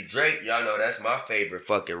Drizzy Drake, y'all know that's my favorite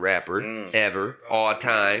fucking rapper ever, all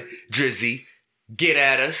time. Drizzy, get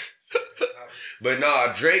at us. But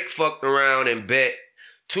nah, Drake fucked around and bet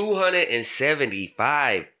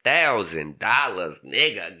 $275,000,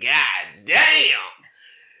 nigga. God damn.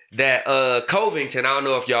 That Covington, I don't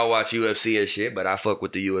know if y'all watch UFC and shit, but I fuck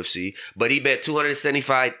with the UFC. But he bet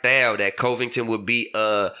 $275,000 that Covington would beat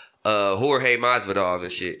Jorge Masvidal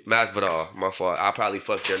and shit. Masvidal, my fault. I probably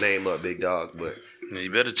fucked your name up, big dog, but man,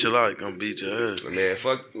 you better chill out. He gonna beat your ass. Man,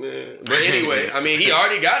 fuck. Man. But anyway, I mean, he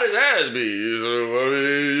already got his ass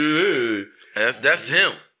beat. That's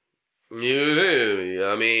him.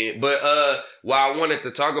 Yeah, I mean, but why I wanted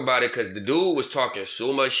to talk about it because the dude was talking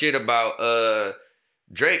so much shit about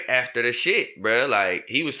Drake after the shit, bro. Like,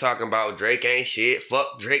 he was talking about Drake ain't shit.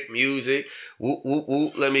 Fuck Drake music. Whoop, whoop,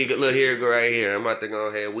 whoop. Let me look here, go right here. I'm about to go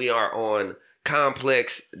ahead. We are on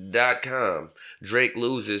complex.com. Drake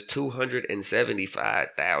loses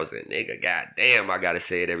 $275,000. Nigga, goddamn, I gotta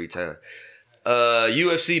say it every time.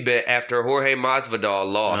 UFC bet after Jorge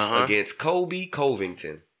Masvidal lost against Colby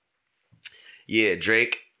Covington. Yeah,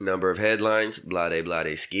 Drake, number of headlines, blase,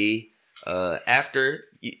 blase, ski.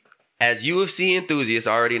 As UFC enthusiasts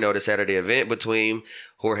already know, the Saturday event between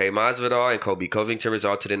Jorge Masvidal and Colby Covington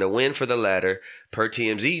resulted in a win for the latter. Per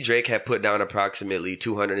TMZ, Drake had put down approximately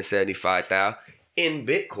 $275,000 in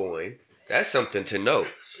Bitcoin. That's something to note.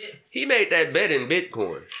 He made that bet in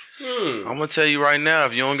Bitcoin. I'm gonna tell you right now,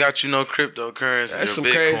 if you don't got no cryptocurrency, that's some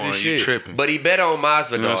Bitcoin, crazy shit. Tripping. But he bet on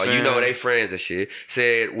Masvidal. You know they friends and shit.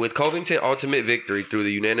 Said with Covington ultimate victory through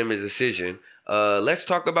the unanimous decision. Let's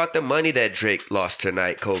talk about the money that Drake lost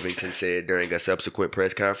tonight, Covington said during a subsequent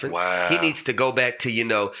press conference. Wow. He needs to go back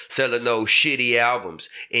to, selling those shitty albums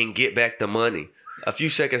and get back the money. A few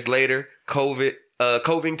seconds later,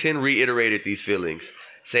 Covington reiterated these feelings,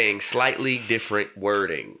 saying slightly different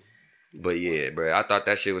wording. But yeah, bro, I thought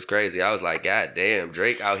that shit was crazy. I was like, God damn,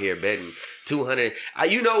 Drake out here betting 200.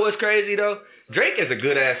 You know what's crazy, though? Drake is a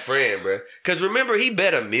good-ass friend, bro. Because remember, he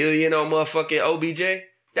bet $1 million on motherfucking OBJ?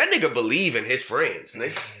 That nigga believe in his friends,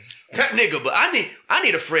 nigga. That nigga, but I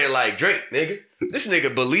need a friend like Drake, nigga. This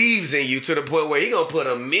nigga believes in you to the point where he gonna put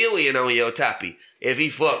 $1 million on your toppy if he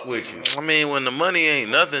fuck with you. I mean, when the money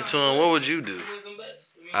ain't nothing to him, what would you do?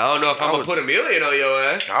 I don't know if I'm gonna put $1 million on your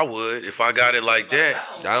ass. I would if I got it like that.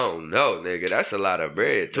 I don't know, nigga. That's a lot of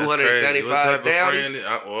bread.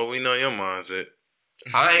 $275,000. Well, we know your mindset.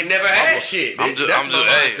 I ain't never had shit. I'm just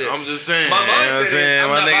saying. My mindset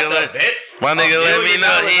my nigga let me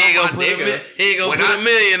know he ain't gonna put $1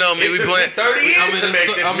 million on me. We playing 30 years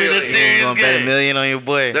I'm in a serious game. Bet $1 million on your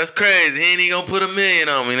boy. That's crazy. He ain't gonna put $1 million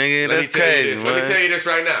on me, nigga. That's crazy. Let me tell you this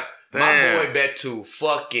right now. My boy bet to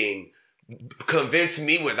fucking convince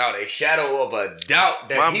me without a shadow of a doubt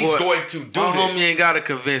that he's going to do this. My homie ain't gotta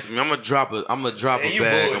convince me. I'm gonna drop a bag on my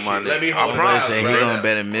nigga. Let me hold on. He gonna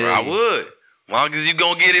bet $1 million. I would. Long as you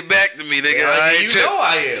gonna get it back to me, nigga. Yeah, I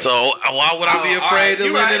am. So why would I be afraid to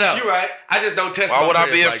lend it out? You right. I just don't test. Why would I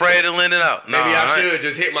be afraid to lend it out? Maybe I should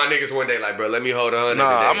just hit my niggas one day, like, bro, let me hold 100.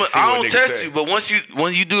 I don't test you, but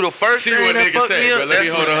when you do the first thing that fuck me up, let me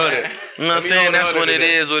hold 100. You know what I'm saying? That's what it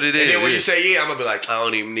is. What it is. And then when you say yeah, I'm gonna be like, I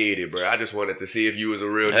don't even need it, bro. I just wanted to see if you was a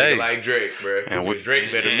real nigga like Drake, bro. And Drake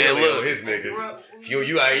better $1 million on his niggas. If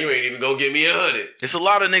you ain't even gonna give me 100. It's a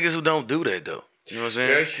lot of niggas who don't do that though. You know what I'm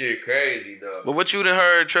saying? That shit crazy though. But what you done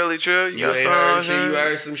heard, Trelly Trell? You got heard shit. You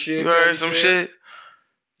heard some shit. You heard some shit.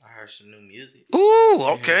 I heard some new music. Ooh,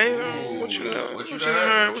 okay. Ooh. What you done? What you done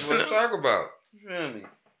heard? What's What you in talk about? You feel me?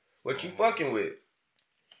 What you fucking with?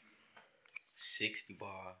 60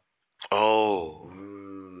 bar. Oh.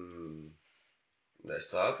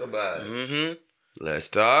 Let's talk about it. Mm-hmm. Let's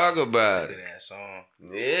talk about That's a it. good ass song.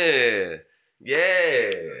 Yeah.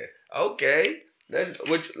 Okay. Okay.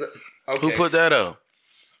 Who put that up?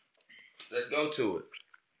 Let's go to it.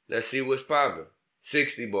 Let's see what's popping.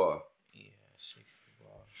 60 bar. Yeah, 60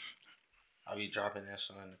 bar. I be dropping that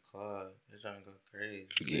song in the club. It's gonna go crazy.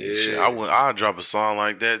 Yeah, shit. I'll drop a song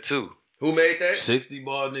like that too. Who made that? 60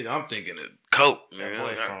 ball nigga. I'm thinking of Coke, nigga.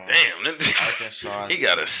 Boy from Damn, Arkansas. he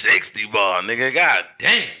got a 60 ball, nigga. God damn.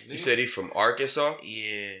 Nigga. You said he's from Arkansas?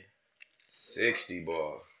 Yeah. 60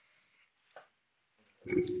 bar.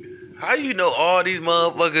 How you know all these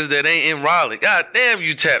motherfuckers that ain't in Raleigh? God damn,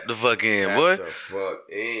 you tapped the fuck in, boy. Tap the fuck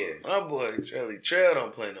in. My boy Trelly Trell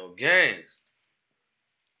don't play no games.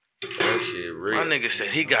 That shit real. My nigga said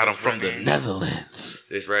he got him from the Netherlands.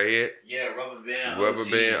 This right here? Yeah, Rubber Band Rubber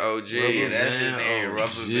Band OG. Yeah, that's his name.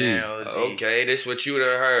 Rubber Band OG. Okay, this what you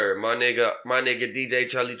done heard. My nigga DJ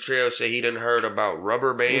Trelly Trell said he done heard about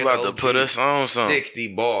Rubber Band. He about OG, to put us on something.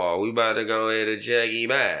 60 bar. We about to go ahead and jaggy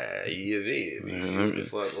by. You feel me? See what the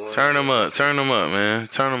fuck going Turn on. them up, man.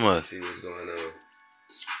 Turn them up. See what's going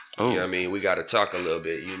on. Ooh. You know what I mean? We gotta talk a little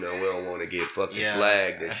bit. You know, we don't want to get fucking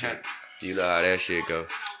flagged and shit. You know how that shit go.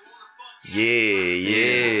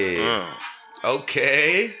 Yeah.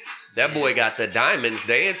 Okay. That boy got the diamonds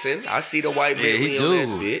dancing. I see the white Bentley on that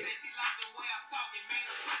bitch.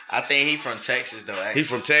 I think he from Texas though. Actually. He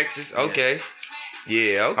from Texas? Okay.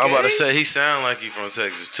 Yeah, okay. I'm about to say he sound like he from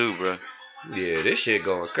Texas too, bro. Yeah, this shit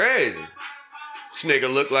going crazy. This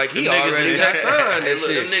nigga look like he Them niggas already in got Texas- signed Hey, that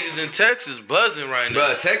look, shit. them niggas in Texas buzzing right now.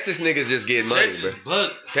 Bruh, Texas niggas just get money, Texas bruh.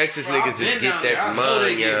 buzzing. Texas Bro, niggas I've been just get down that there. I money. know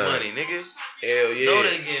they get yeah. money, nigga. Hell yeah. Know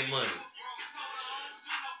they get money.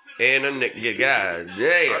 And them niggas, God I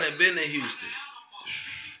damn. done been to Houston.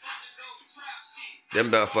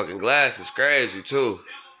 Them motherfucking glasses crazy too.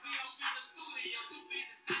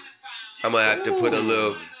 I'm gonna have to put a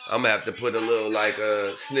little like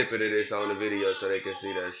snippet of this on the video so they can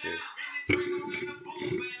see that shit.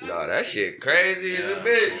 Nah, that shit crazy as a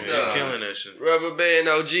bitch Yeah, though. you killing that shit. Rubber Band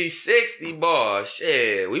OG 60 bar.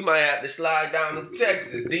 Shit, we might have to slide down to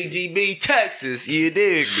Texas. DGB Texas, you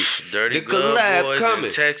dig me? Dirty The Glove collab Boys coming.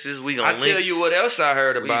 in Texas. We gonna I link. tell you what else I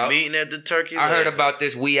heard we about. meeting at the Turkey I heard Leg. about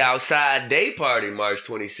this We Outside Day Party March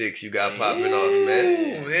 26th you got popping off,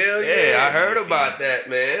 man. Hell Yeah, I heard about that,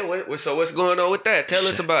 man. So what's going on with that? Tell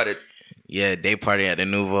us about it. Yeah, day party at the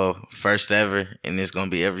Nouveau, first ever, and it's gonna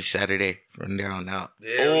be every Saturday from there on out.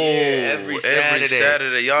 Hell yeah, every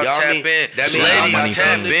Saturday. Y'all tap mean- in. that mean y'all got Ladies, tap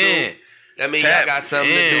something to in. do. That means y'all got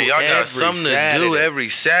something to do. Y'all got every something to do Saturday. every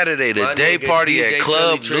Saturday. The My day nigga party DJ at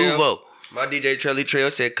Club Trelly Trell. Nouveau. My DJ Trelly Trail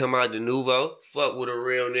said, "Come out to Nouveau, fuck with a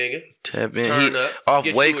real nigga, Tap in. turn He up, off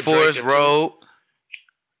get Wake you a Forest drink or two." Road.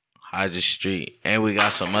 Hodges Street, and we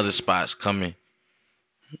got some other spots coming.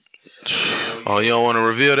 Oh, you don't want to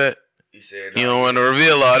reveal that? He said, You don't want to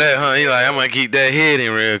reveal all that, huh? He like, I'm gonna keep that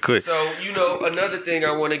hidden real quick. So, you know, another thing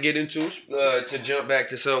I want to get into, to jump back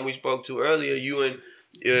to something we spoke to earlier, you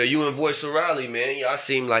and Voice of Raleigh, man, y'all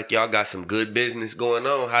seem like y'all got some good business going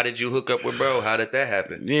on. How did you hook up with bro? How did that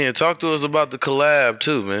happen? Yeah, talk to us about the collab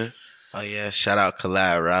too, man. Oh yeah, shout out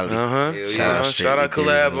Collab Raleigh. Uh-huh. Shout out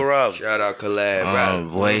Collab Business. Rob. Shout out Collab, Raleigh.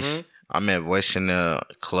 Voice. I met Voice in the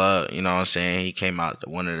club. You know what I'm saying? He came out to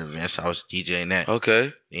one of the events. I was DJing that.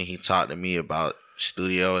 Okay. And he talked to me about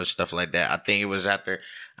studio and stuff like that. I think it was after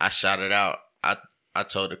I shouted out. I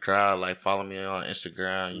told the crowd, like, follow me on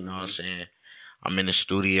Instagram. You know what I'm saying? I'm in the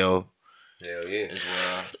studio Hell yeah. as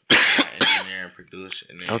well. I engineer and produce.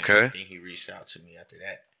 And then Okay. I think he reached out to me after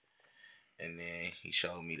that. And then he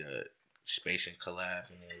showed me the space and collab.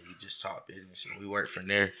 And then we just talked business. And we worked from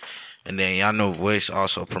there. And then y'all know Voice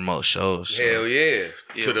also promotes shows. So. Hell yeah.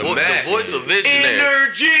 To the The max. Voice a visionary.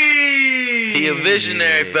 Energy. He a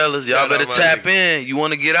visionary, fellas. Y'all Shout better out my tap nigga. in. You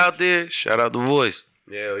want to get out there? Shout out the Voice.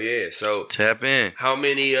 Hell yeah. So Tap in. how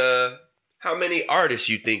many artists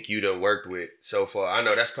you think you done worked with so far? I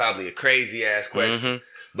know that's probably a crazy ass question. Mhm.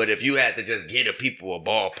 But if you had to just give the people a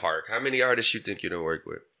ballpark, how many artists you think you done worked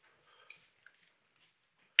with?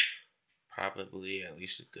 Probably at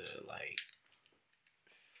least a good, like,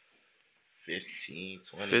 15,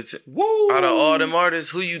 20. 15. Woo! Out of all them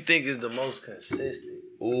artists, who you think is the most consistent?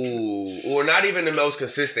 or not even the most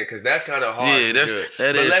consistent, because that's kind of hard. Yeah, that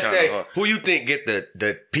but is let's say hard. who you think get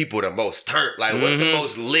the people the most turned? Like, what's the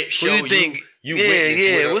most lit show you think? You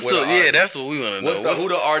What's the that's what we want to know. Who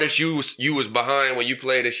the artist you was behind when you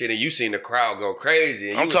played this shit and you seen the crowd go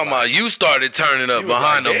crazy? I'm talking about you started turning up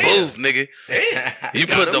behind the booth, nigga. Damn, You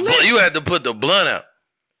put you had to put the blunt out.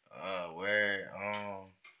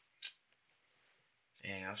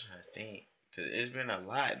 Dang, I'm trying to think. Cause it's been a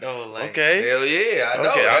lot though. Like, okay, hell yeah, I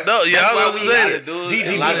know. Okay, I know. Yeah, I was saying.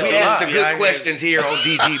 DGB, we ask the good questions here on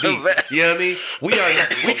DGB. You know what I mean?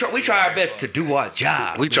 We try our best to do our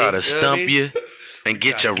job. We try to stump you and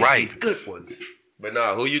get you right. These good ones. But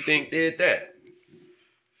nah, who you think did that?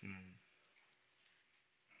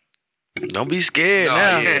 Don't be scared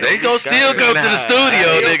now. Yeah, they gonna still come to the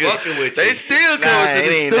studio, nigga. They still coming to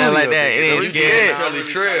the studio. Like that. It ain't scared. Trelly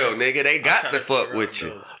Trell, nigga. They got to fuck with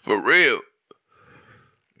you. For real.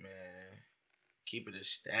 Keep it a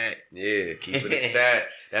stack. Yeah, keep it a stat.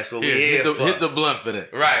 That's what we hit here the, hit the blunt for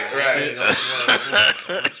that. Right.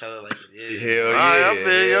 I'm tell it like it is. Hell yeah. I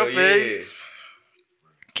feel you.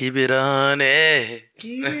 Keep it on it.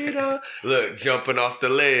 Keep it on. Look, jumping off the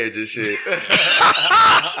ledge and shit.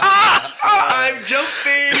 I'm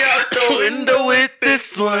jumping out the window with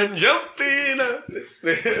this one. Jumping out.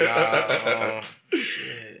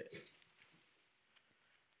 Shit.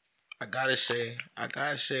 I gotta say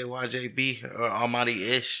YJB or Almighty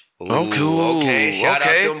Ish. Oh, cool. Okay, shout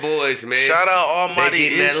out them boys, man. Shout out Almighty Ish.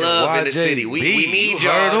 They getting that love in the city. We need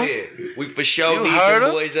y'all here. We for sure need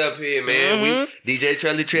them boys up here, man. We DJ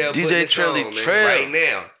Trelly Trell DJ Trelly Trell right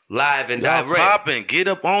now. Live and y'all direct. Popping. Get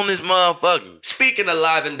up on this motherfucker. Speaking of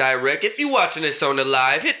live and direct, if you watching this on the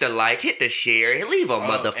live, hit the like, hit the share, leave a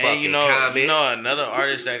motherfucking comment. You know another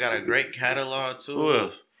artist that got a great catalog too. Who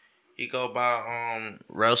else? He go by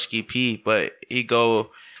Relski P, but he go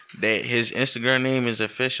that his Instagram name is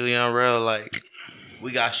officially Unreal. Like,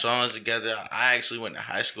 we got songs together. I actually went to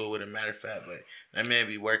high school with him, matter of fact, but that man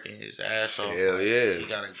be working his ass off. Hell yeah. He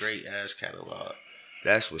got a great ass catalog.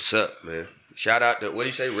 That's what's up, man. Shout out to, what do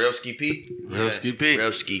you say, Relski P? Relski P.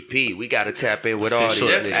 Relski P. We got to tap in with all these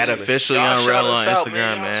niggas. At officially Unreal on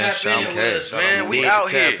Instagram, man. Tap in with us, man. We out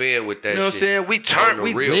here. Tap in with that shit. You know what I'm saying? We turn,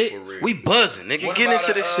 we lit, we buzzing, nigga. Get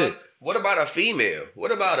into this shit. What about a female?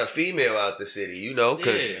 What about a female out the city? You know,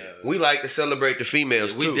 because we like to celebrate the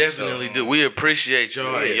females too. We definitely do. We appreciate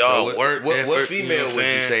y'all and y'all work effort. What female would you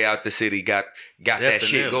say out the city got that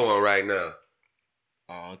shit going right now?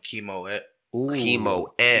 Chemo Wet. Chemo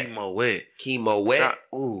Wet.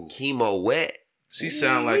 Ooh. Chemo Wet. She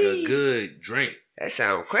sound like a good drink. That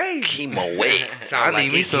sound crazy. Chemo Wet. I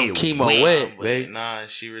need me some Chemo Wet, babe. Nah,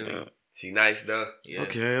 she nice though. Yeah.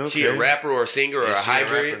 Okay. She a rapper or a singer or a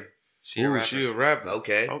hybrid? She a rapper.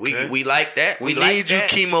 Okay. We like that. We need you,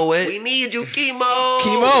 Chemo Wet. We need you, Chemo.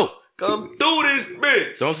 Chemo. Come through this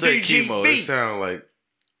bitch. Don't say DGB. chemo. It sound like.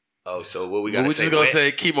 Oh, so what we got to say? We just gonna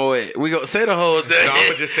say Chemo Wet. We gonna say the whole thing. No, I'm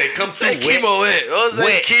gonna just say come through. Chemo Wet.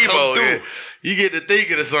 Wet. Chemo. Come through. You get to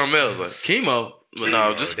thinking of something else like chemo. But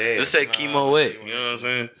no, just say Chemo Wet. You know what I'm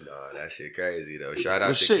saying? That shit crazy though. Shout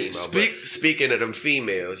out to Chemo. Speaking of them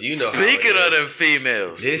females, you know. Speaking of them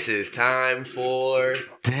females, this is time for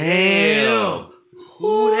Damn.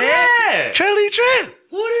 Who that? Trelly Trell.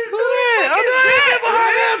 Who that? I'm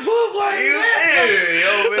behind that book like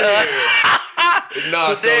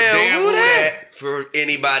No, so damn who that? For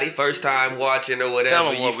anybody first time watching or whatever,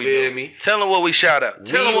 tell them what you we feel do. me? Tell them what we shout out.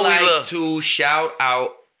 Tell them what we love. To shout out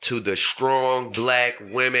to the strong black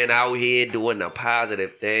women out here doing the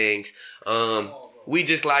positive things. We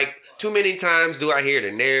just like, too many times do I hear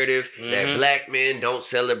the narrative that black men don't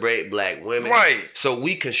celebrate black women. Right. So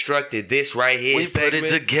we constructed this right here. We put it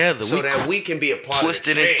together. So that we can be a part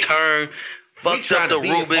twisted of the and turned, fucked up the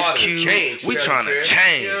Rubik's Cube. We trying to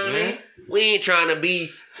change, man. We ain't trying to be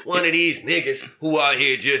one of these niggas who out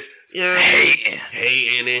here just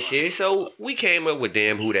hating and shit. So we came up with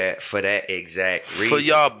Damn Who That for that exact reason. For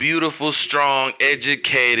y'all beautiful, strong,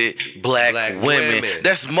 educated black women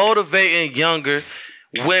that's motivating younger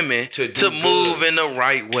women to move in the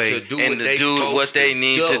right way and to do what they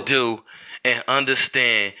need to do and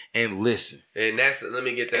understand and listen. And that's, let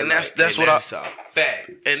me get that. And that's what I fact.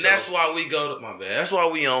 And that's why we go to my bad. That's why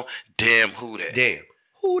we on Damn Who That. Damn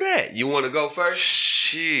Who That. You want to go first?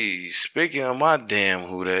 Speaking of my Damn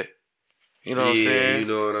Who That. You know what I'm saying? You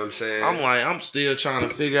know what I'm saying? I'm still trying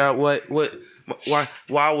to figure out why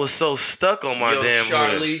I was so stuck on my damn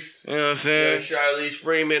Charlize. You know what I'm saying? Charlize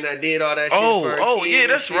Freeman, I did all that shit. Yeah,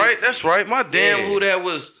 that's right. My damn Who That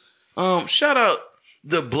was shout out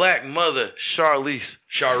the black mother, Charlize.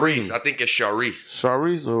 I think it's Charlize.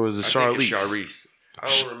 Charlize or is it Charlize? I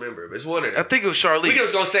don't remember. It's one of them. I think it was Charlize. We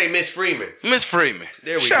just gonna say Miss Freeman. Miss Freeman.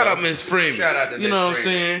 There we Shout go. out Miss Freeman. Shout out to Miss You know what I'm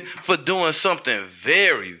Freeman. saying? For doing something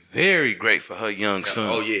very, very great for her young son.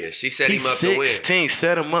 Oh yeah, she set him He's up to win. 16,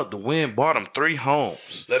 set him up to win, bought him 3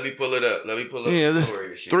 homes. Let me pull it up. Yeah, the this story.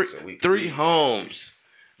 And shit, three, so we can three read. homes,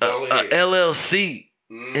 Go ahead. LLC,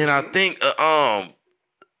 Mhm. and I think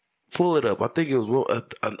pull it up. I think it was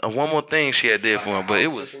one more thing she had did for him, but it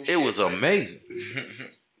was amazing.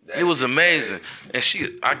 It was amazing,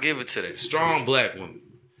 and I give it to that strong black woman.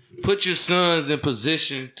 Put your sons in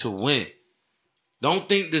position to win. Don't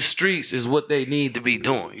think the streets is what they need to be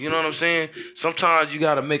doing. You know what I'm saying? Sometimes you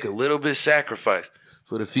got to make a little bit sacrifice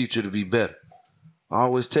for the future to be better. I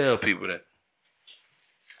always tell people that.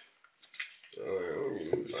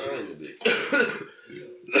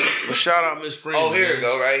 But shout out Miss Freeman. Oh, here we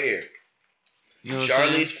go, right here. You know what I'm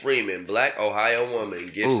saying? Charlize Freeman, black Ohio woman,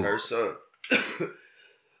 gives her son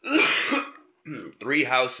 3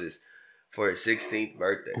 houses for his 16th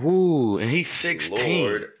birthday. Ooh, and he's 16.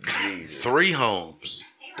 Lord Jesus. 3 homes.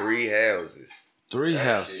 3 houses. 3 That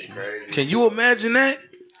houses. shit crazy. Can you imagine that?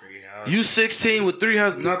 3 houses. You 16 with 3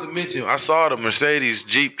 houses. Not to mention, I saw the Mercedes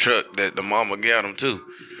Jeep truck that the mama got him too.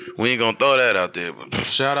 We ain't gonna throw that out there, but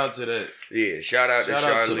shout out to that. Yeah, shout out to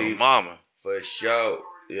to the Charlize mama. for sure.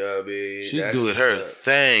 You know what I mean? She That's do it what's her up.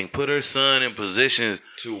 thing. Put her son in positions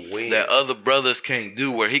To win. that other brothers can't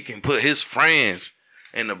do, where he can put his friends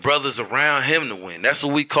and the brothers around him to win. That's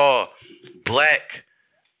what we call black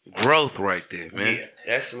growth right there, man. Yeah,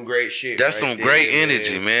 that's some great shit. That's right some there, great man.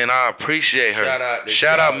 energy, man. I appreciate her.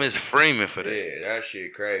 Shout out to Miss Freeman for that. Yeah, that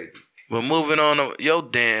shit crazy. But moving on to your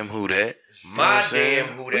damn who that. You know what My I'm saying?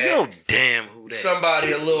 damn who that. Your damn who that.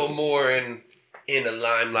 Somebody a little more in the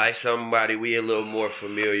limelight. Somebody we a little more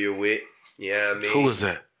familiar with. You know what I mean? Who is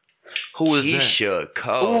that? Who is that? Keisha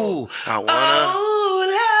Cole. Ooh, I wanna. Oh,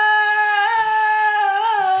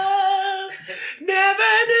 love,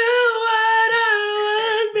 never knew what I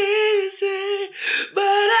was missing,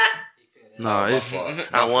 but No, it's fault.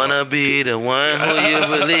 I wanna be the one who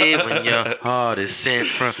you believe when your heart is sent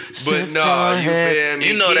from. But no, you feel me?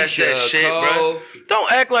 You know that's that Keisha shit, Cole. bro.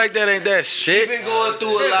 Don't act like that ain't that shit. She been going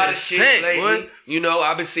through a lot of shit Sick, lately. boy. You know,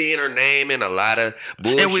 I've been seeing her name in a lot of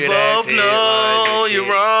bullshit. And we ass both know headlines and you're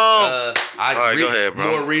shit. wrong. All right, go ahead,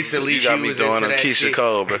 bro. More recently, You got she me was throwing into on that Keisha shit.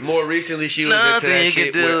 Cole, bro. More recently, she was Nothing into that you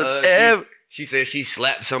shit can do with ever. she said she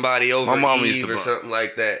slapped somebody over My mom Eve used to or bump. something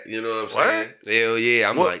like that. You know what I'm What? saying? Hell yeah.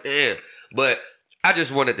 I'm What? like, damn. But I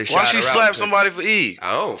just wanted to shout Why her she out slap 'cause somebody for Eve?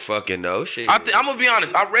 I don't fucking know. Shit. I'm gonna be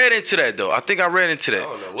honest. I read into that though. I think I read into that. I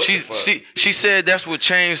don't know what She the fuck. she said that's what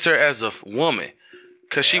changed her as a woman,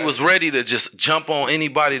 cause she was ready to just jump on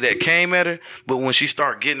anybody that came at her. But when she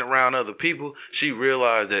started getting around other people, she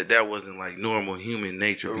realized that wasn't like normal human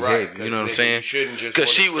nature Right, behavior. You know what I'm 'cause nigga, saying? you shouldn't just Cause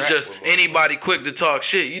wanna she was scrap just with anybody quick to talk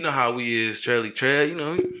shit. You know how we is, Trell. You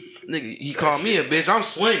know, nigga, he called me a bitch. I'm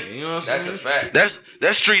swinging. You know what I'm That's saying? a fact.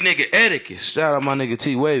 That's street nigga etiquette. Shout out my nigga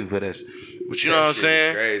T Wavy for that. But you know what I'm That shit is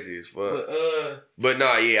saying? Crazy as fuck. But But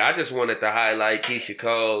no, yeah, I just wanted to highlight Keisha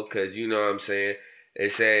Cole because you know what I'm saying.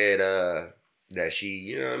 It said that she,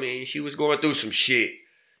 you know what I mean, she was going through some shit.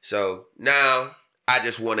 So now I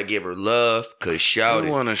just want to give her love because shout I it.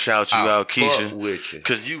 want to shout you I out, fuck Keisha, with you.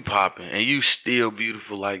 because you popping and you still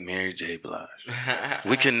beautiful like Mary J. Blige.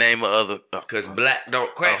 We can name Because black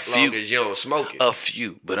don't crack a long few. as you don't smoke it. a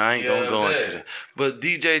few, but I ain't Yeah, gonna go man. into that. But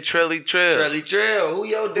DJ Trell. Trelly Trell, who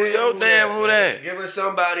your damn who that? Give her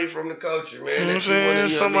somebody from the culture, man. You know what I'm that you wanna,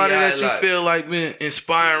 saying? Somebody that you highlight. feel like been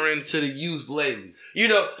inspiring to the youth lately. You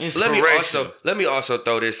know, let Inspirational. me also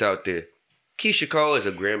throw this out there. Keisha Cole is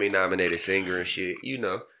a Grammy nominated singer and shit. You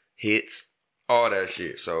know, hits, all that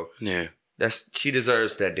shit. So Yeah. she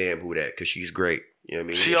deserves that damn who that because she's great. You know what I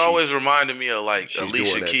mean? She And always reminded me of like she's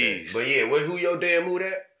Alicia doing that Keys. thing. But yeah, who your damn who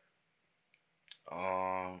that?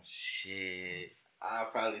 Shit. I'll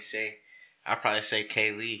probably say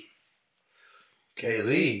Kaylee.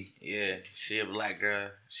 Kaylee. Yeah, she a black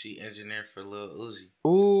girl. She engineered for Lil Uzi.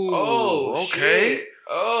 Ooh. Oh, okay. shit.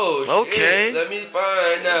 Oh, Okay. shit. Let me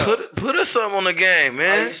find out. Put us up on the game, How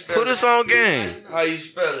man. you spell Put it? us on game. How you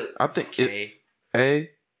spell it? I think it K. A.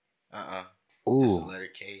 Just Ooh. the letter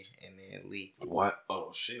K and then Lee. What?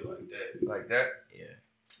 Oh shit, like that. Like that?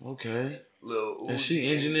 Yeah. Okay. Lil And she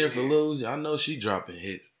Uzi. engineered for Lil Uzi. I know she dropping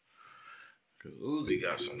hits. Cause Uzi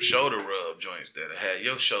got some shoulder rub joints that had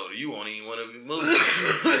your shoulder. You won't even want to be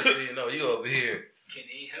moving. You know, you over here. Can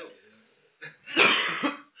he help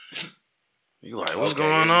it? You like, what's Okay,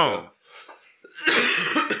 going here on?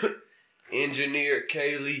 Engineer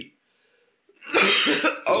Kaylee.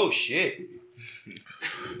 Oh shit.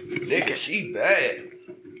 Nigga, she bad.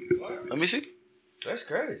 Let me see. That's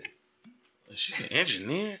crazy. She an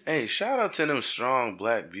engineer? Hey, shout out to them strong,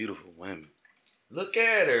 black, beautiful women. Look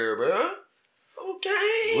at her, bro.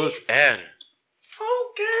 Okay. Look at her.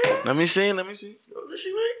 Okay. Let me see. Oh,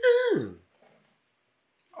 she right there.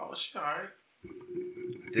 Oh, she alright.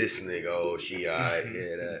 This nigga, oh, she alright.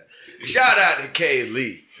 Yeah, that. Shout out to K.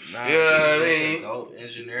 Lee. Nah, you know what I mean? Dope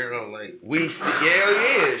engineer though, like we see,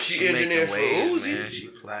 yeah. She engineered for waves, Uzi. man. She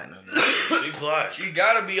platinum. She black. She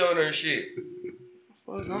gotta be on her shit.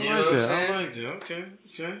 I like that. I like that. Okay.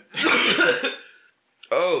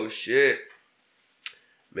 Oh shit.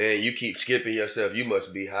 Man, you keep skipping yourself. You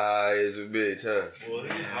must be high as a bitch, huh? Boy,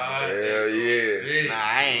 he high. Hell yeah. Nah,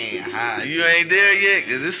 I ain't high. You ain't there yet?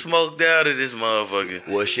 Cause it's smoked out of this motherfucker.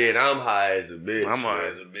 Well, shit, I'm high as a bitch. I'm high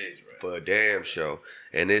as a bitch, right? For a damn show.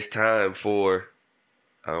 And it's time for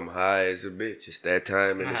I'm high as a bitch. It's that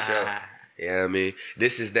time in the show. You know what I mean?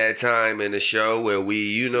 This is that time in the show where we,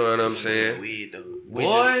 you know what I'm saying? Weed though. We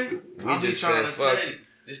just trying said to fuck. tell you.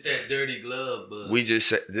 It's that dirty glove bud. We just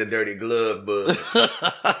say the dirty glove bud.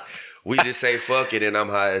 We just say fuck it and I'm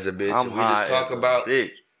high as a bitch. I'm we high just talk as a about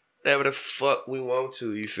bitch. whatever the fuck we want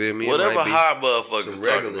to. You feel me? Whatever it might be high motherfuckers some talk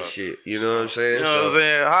regular about. shit. You know what I'm saying? You know what I'm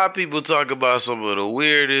saying? High people talk about some of the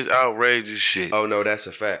weirdest, outrageous shit. Oh no, that's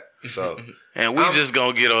a fact. So and we just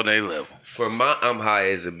gonna get on their level. for my I'm high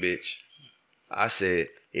as a bitch, I said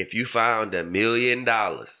if you found $1 million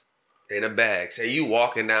in a bag, say you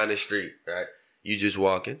walking down the street, right? You just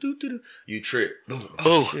walking, you trip, boom,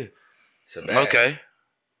 oh shit, it's a bag. Okay.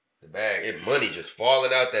 The bag, money just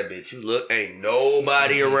falling out that bitch. You look, ain't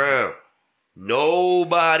nobody around.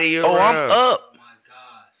 Nobody around. Oh, I'm up. Oh my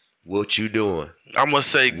gosh. What you doing? I'm gonna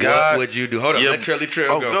say God. What would you do? Hold on, let Trelly Trell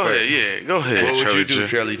Oh, go go first. ahead. Yeah, go ahead. What would Trelly you do,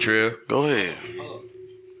 Trell. Trelly Trell? Go ahead. Oh,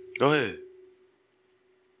 Go ahead.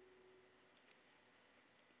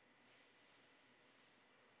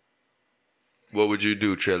 What would you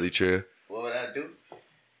do, Trelly Trell? What would I do?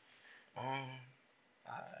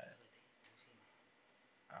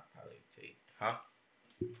 I'll probably take. Huh?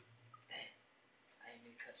 I ain't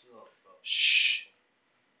mean to cut you off, bro. Shh.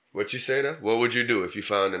 What you say though? What would you do if you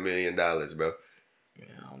found $1 million, bro? Man,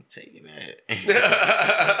 I'm taking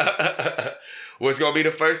that. What's gonna be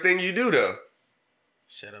the first thing you do though?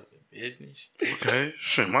 Set up a business. Okay.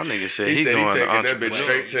 Shit, my nigga said He he said he going to taking that bitch entrepreneur.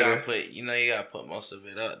 straight You to gotta the. put, you gotta put most of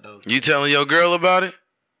it up though. You telling your girl about it?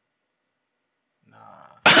 Nah.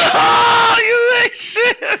 Oh, you ain't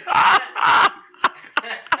shit.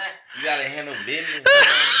 You gotta handle business.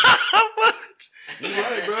 You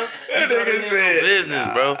right, bro. That nigga said Business,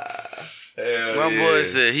 bro. Hell My yeah. boy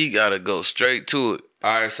said he gotta go straight to it.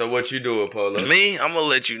 All right, so what you doing, Polo? Me, I'm gonna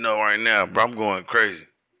let you know right now, bro. I'm going crazy.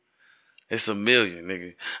 It's $1 million,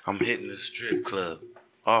 nigga. I'm hitting the strip club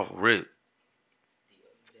off rip. The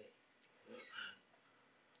other day, we seen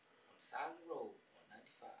on the side of the road on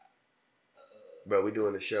 95. Bro, we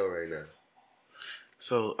doing the show right now.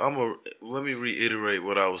 So let me reiterate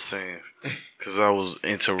what I was saying, cause I was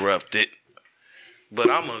interrupted. But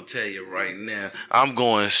I'm gonna tell you right now, I'm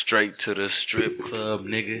going straight to the strip club,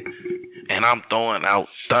 nigga, and I'm throwing out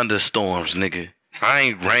thunderstorms, nigga. I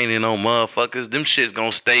ain't raining on motherfuckers. Them shit's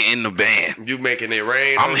gonna stay in the band. You making it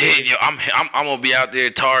rain? I'm hitting you. I'm gonna be out there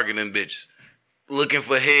targeting bitches, looking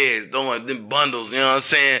for heads, throwing them bundles. You know what I'm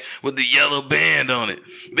saying? With the yellow band on it.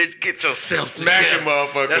 Bitch, get yourself smacking together.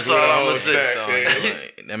 motherfuckers. That's with all a I'm whole gonna say.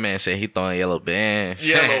 stack, That man said he throwing yellow bands.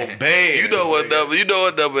 Yellow band. You know what double? You know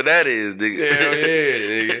what double that is, nigga. Hell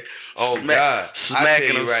yeah, nigga. Oh God,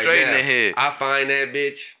 smacking them straight in the head. I find that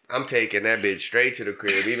bitch. I'm taking that bitch straight to the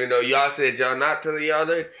crib. Even though y'all said y'all not telling y'all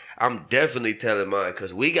that, I'm definitely telling mine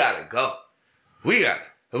because we gotta go. We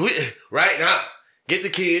right now. Get the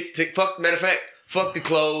kids. Matter of fact, fuck the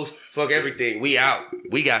clothes. Fuck everything. We out.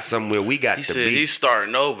 We got somewhere. We got He to said be. he's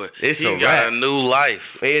starting over. It's he a got wrap. a new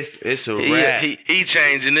life. It's a wrap. He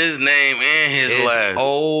changing his name and his It's last.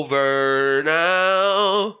 over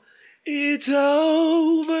now. It's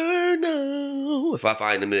over now. If I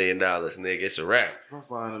find $1 million, nigga, it's a wrap. If I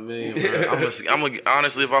find $1 million, bro, I'm gonna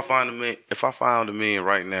honestly, if I found $1 million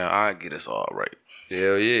right now, I'd get us all right.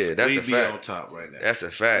 Hell yeah, that's we a be fact. on top right now. That's a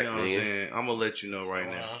fact, You know what I'm nigga. saying? I'm gonna let you know right You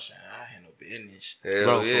know now. what I'm saying? I handle business. Hell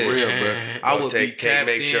Bro, yeah. for real, bro. I would be tapped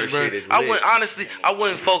make in, sure bro. shit is I lit. wouldn't honestly. I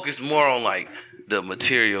wouldn't focus more on like the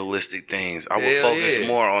materialistic things. I would Hell focus yeah.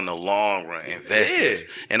 more on the long run investments.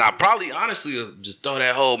 And I probably honestly would just throw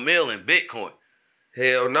that whole meal in Bitcoin.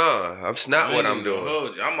 Hell no, that's not what I'm doing.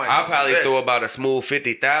 I'll probably throw about a smooth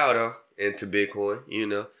 50,000 into Bitcoin, you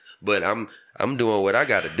know. But I'm doing what I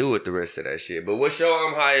got to do with the rest of that shit. But what show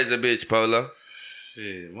I'm high as a bitch, Polo?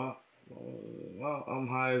 Shit, I'm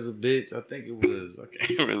high as a bitch. I think it was. I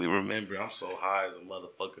can't really remember. I'm so high as a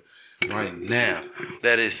motherfucker right now.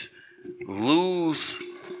 That is lose.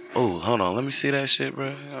 Oh, hold on. Let me see that shit, bro.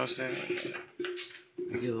 You know what I'm saying?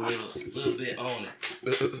 Get a little bit on it.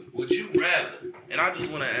 Would you rather? And I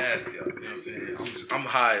just want to ask y'all. You know what I'm saying? I'm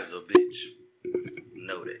high as a bitch.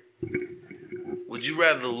 Know that. Would you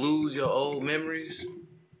rather lose your old memories?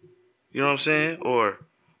 You know what I'm saying? Or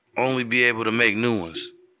only be able to make new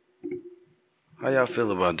ones? How y'all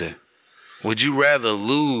feel about that? Would you rather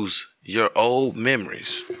lose your old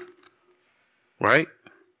memories? Right?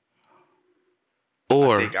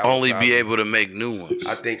 Or only be able to make new ones?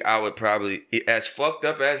 I think I would probably, as fucked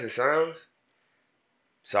up as it sounds,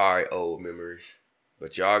 sorry, old memories,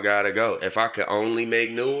 but y'all gotta go. If I could only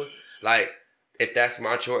make new ones, like, if that's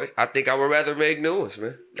my choice, I think I would rather make new ones,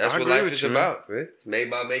 man. That's what life is about, man. It's made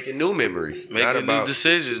by making new memories. Making new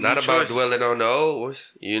decisions, not about dwelling on the old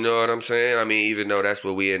ones. You know what I'm saying? I mean, even though that's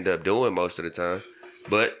what we end up doing most of the time.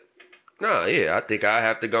 But, no, yeah, I think I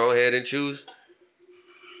have to go ahead and choose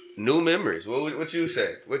new memories. What you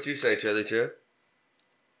say? What you say, Trelly Trell?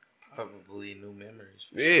 Probably new memories.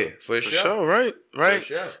 For sure. For sure, right? Right?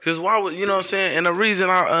 Because why would, you know what I'm saying? And the reason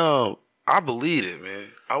I believe it, man.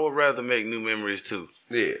 I would rather make new memories too.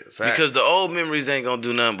 Yeah, fact. Because the old memories ain't gonna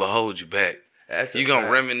do nothing but hold you back. You gonna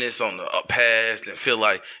reminisce on the past and feel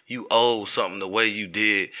like you owe something the way you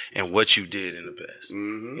did and what you did in the past.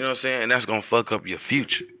 Mm-hmm. You know what I'm saying? And that's gonna fuck up your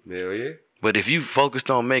future. Hell yeah. But if you focused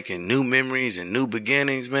on making new memories and new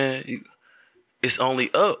beginnings, man, it's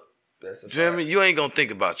only up. That's a fact. Feel me? You ain't gonna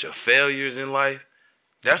think about your failures in life.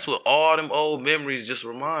 That's what all them old memories just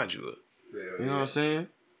remind you of. You know what I'm saying?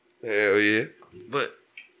 Hell yeah. But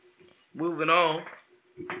moving on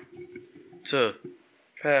to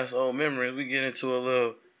past old memories, we get into a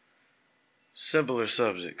little simpler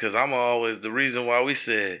subject. Because I'm always, the reason why we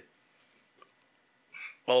said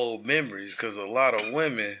old memories, because a lot of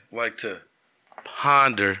women like to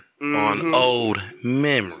ponder on old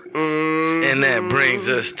memories. And that brings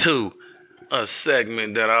us to a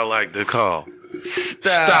segment that I like to call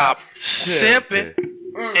Stop Simping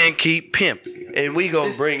and Keep Pimping. And we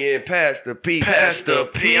gonna bring in Pastor P. Pastor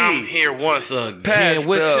P. I'm here once again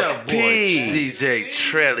with your boy, DJ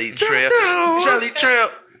Trelly Trell. Trelly Trell,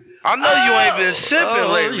 I know you ain't been simping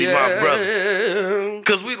lately, my brother.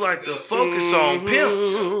 Because we like to focus on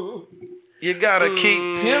pimps. You gotta keep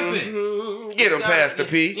pimping. Get him, Pastor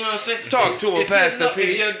P. You know what I'm saying? Talk to him, Pastor P.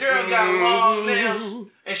 If your girl got long nails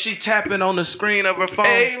and she tapping on the screen of her phone,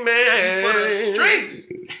 amen. For the streets.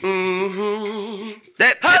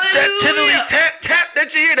 That tiddly tap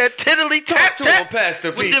that you hear, that tiddly tap to him,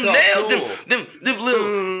 Pastor P. With them nails, them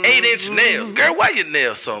little 8-inch nails. Girl, why your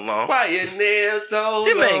nails so long? Why your nails so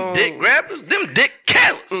them long? Them ain't dick grabbers, them dick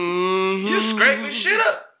callous. You scraping shit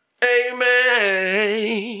up.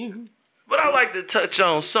 Amen. But I like to touch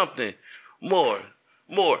on something more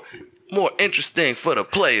interesting for the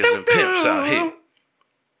players and pimps out here.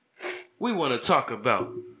 We want to talk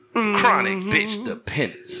about chronic bitch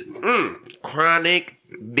dependency. Chronic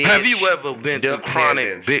bitch. Have you ever been through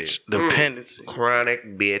chronic bitch dependency?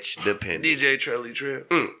 Chronic bitch dependency. DJ Trelly Trell.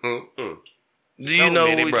 Do you know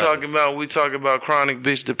what we talking about? We talking about chronic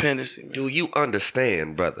bitch dependency. Man. Do you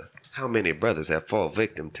understand, brother? How many brothers have fallen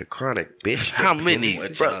victim to chronic bitch? How many?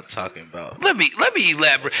 What y'all talking about? Let me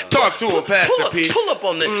elaborate. Talk to him, Pastor P. Pull up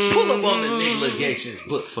on the Negligations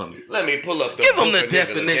book for me. Let me pull up the Give him the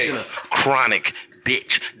definition of chronic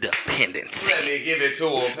bitch dependency. Let me give it to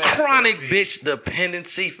him, Pastor Chronic bitch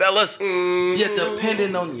dependency, fellas. You're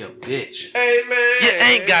dependent on your bitch. Amen. You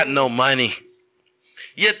ain't got no money.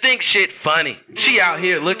 You think shit funny. She out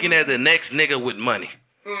here looking at the next nigga with money.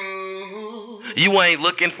 You ain't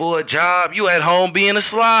looking for a job. You at home being a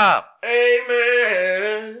slob.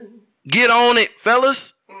 Amen. Get on it,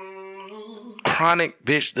 fellas. Chronic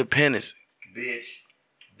bitch dependency. Bitch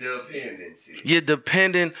dependency. You're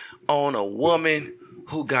dependent on a woman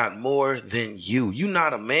who got more than you. You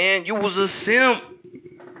not a man. You was a simp.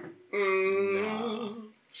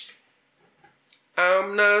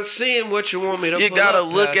 I'm not seeing what you want me to. You gotta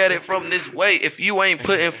look at it from this way. If you ain't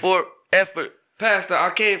putting forth effort, Pastor, I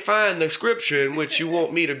can't find the scripture in which you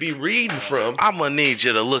want me to be reading from. I'm gonna need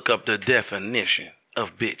you to look up the definition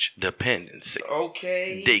of bitch dependency.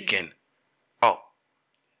 Okay. Deacon.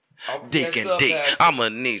 Deacon D. I'm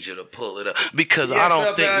gonna need you to pull it up because I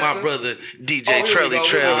don't think my brother DJ Trelly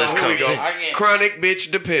Trell is coming. Chronic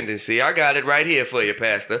bitch dependency. I got it right here for you,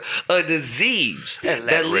 Pastor. A disease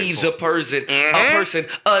that leaves a person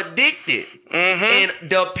addicted and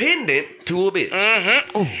dependent to a bitch.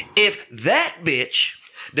 If that bitch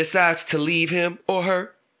decides to leave him or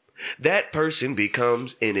her, that person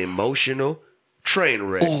becomes an emotional train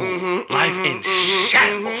wreck. Life in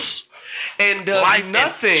shambles. And does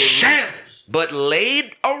nothing but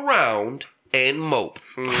laid around and mope.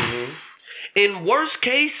 Mm-hmm. In worst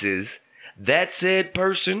cases, that said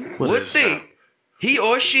person would think he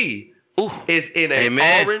or she is in an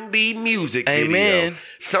R&B music video.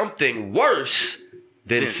 Something worse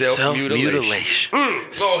than self-mutilation.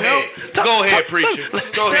 Go ahead, preacher.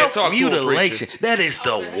 Self-mutilation. That is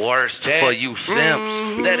the worst for you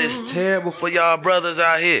simps. That is terrible for y'all brothers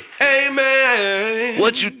out here. Amen.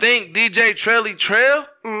 What you think, DJ Trelly Trell?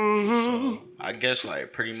 So, I guess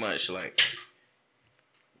like pretty much like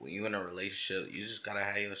when you in a relationship, you just gotta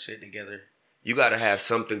have your shit together. You gotta have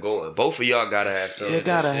something going. Both of y'all gotta have something. You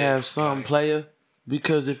gotta have something, player.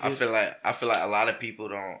 Because if I feel like a lot of people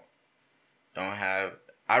don't have.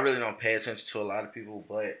 I really don't pay attention to a lot of people,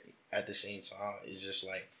 but at the same time, it's just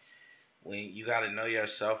like when you gotta know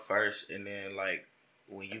yourself first, and then like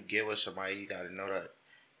when you get with somebody, you gotta know that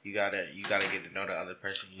you gotta get to know the other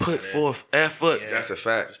person. Put forth effort. Yeah, that's a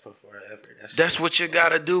fact. Just put forth effort. That's what you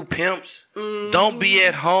gotta do, pimps. Don't be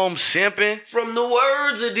at home simping. From the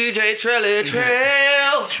words of DJ Trelly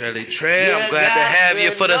Trell. Trelly Trell, I'm glad to have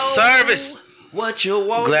you for the service. What you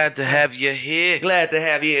want? Glad to have you here. Glad to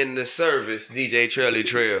have you in the service, DJ Trelly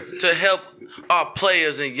Trell. To help our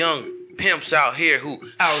players and young pimps out here who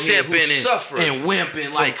simping and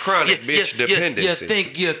wimping like chronic bitch dependency. You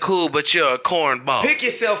think you're cool, but you're a cornball. Pick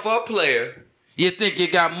yourself up, player. You think you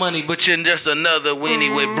got money, but you're just another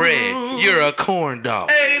weenie with bread. You're a corn dog.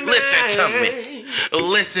 Amen.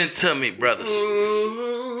 Listen to me, brothers.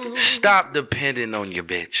 Stop depending on your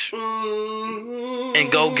bitch.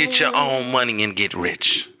 And go get your own money and get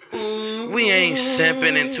rich. We ain't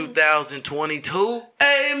simping in 2022.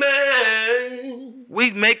 Amen.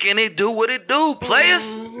 We making it do what it do,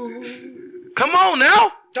 players. Come on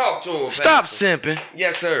now. Talk to him. Stop simping.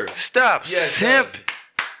 Yes, sir. Stop simping.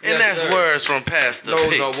 And that's words from Pastor P.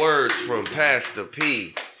 Those are words from Pastor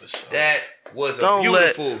P. For sure. That was a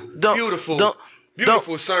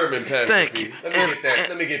beautiful sermon, Pastor P.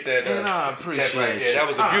 Let me get that. I appreciate that right there. That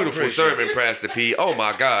was a beautiful sermon, Pastor P. Oh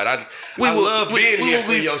my God, I love being here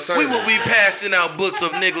for your sermon. We will be passing out books of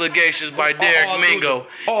neglegations by Derek Mingo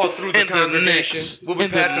all through the congregation. We'll be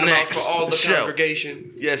passing them out for all the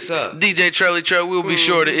congregation. Yes, sir. DJ Trelly Trell will be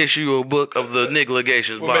sure to issue you a book of the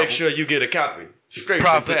neglegations. We'll make sure you get a copy. Straight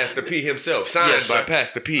from Pastor P himself, signed by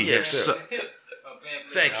Pastor P himself.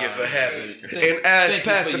 Thank you for having me. And as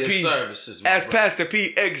Pastor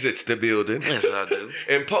P exits the building, yes, I do.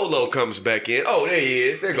 And Polo comes back in. Oh, there he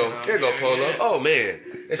is. There go Polo. Oh man,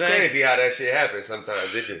 it's crazy how that shit happens.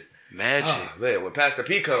 Sometimes it just magic. Oh, man, when Pastor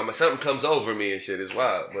P comes, something comes over me and shit. It's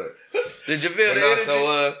wild. But did you feel that?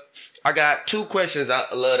 So I got 2 questions I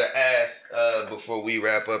love to ask before we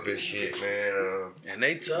wrap up and shit, man. And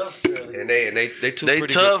they tough, Trelly. And they two they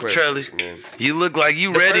pretty tough, good Trelly. Man. You look like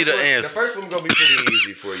you ready to answer. The first one's gonna be pretty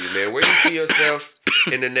easy for you, man. Where do you see yourself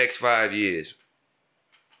in the next 5 years?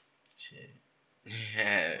 Shit.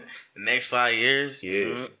 Yeah. The next 5 years?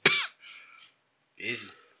 Yeah. Easy.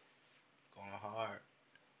 Going hard.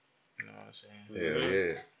 You know what I'm saying? Hell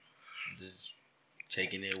yeah. Just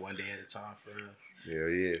taking it one day at a time for real. Hell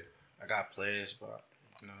yeah. I got plans, but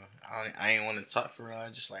you know, I ain't want to talk for real. I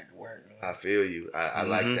just like to work. Man. I feel you. I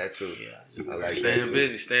like that too. Yeah, I like staying that too.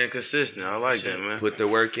 busy, staying consistent. I like that, man. Put the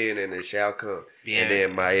work in, and it shall come. Yeah. And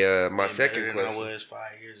then my second question. I was 5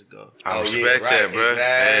 years ago. I respect that, bro.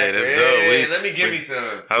 Exactly. Hey, that's dope. Hey, let me give me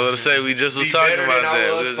some. I was gonna say we just was talking about that.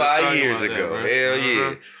 I was 5 years ago. That, hell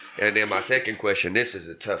yeah. And then my second question. This is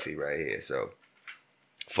a toughie right here. So,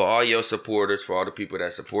 for all your supporters, for all the people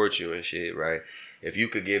that support you and shit, right? If you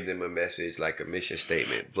could give them a message, like a mission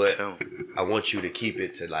statement, but I want you to keep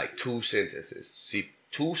it to like 2 sentences. See,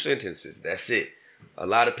 2 sentences, that's it. A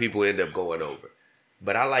lot of people end up going over.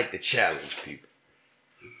 But I like to challenge people.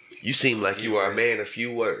 You seem like you are a man of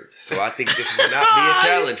few words. So I think this will not be a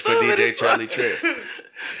challenge for DJ Trelly Trell.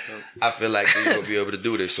 I feel like you're going to be able to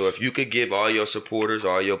do this. So if you could give all your supporters,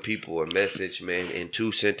 all your people a message, man, in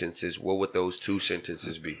 2 sentences, what would those 2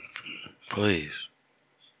 sentences be? Please.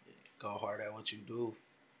 Go hard at what you do.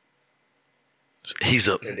 He's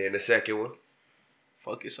up. And then the second one?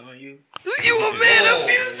 Focus on you. You a man of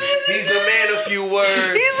few sentences. He's a man of few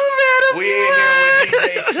words. He's a man of we few in words. here with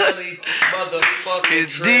DJ Trelly motherfucking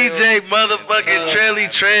It's DJ motherfucking Trelly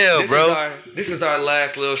Trell, bro. This is our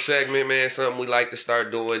last little segment, man. Something we like to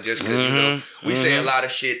start doing just because, you know, we say a lot of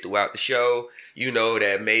shit throughout the show. You know,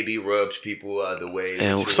 that maybe rubs people other ways.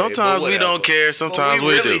 And sometimes we don't care. Sometimes we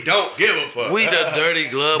really do. Don't give a fuck. We the dirty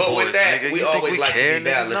glove but boys, with that, nigga. we You always think like care, to be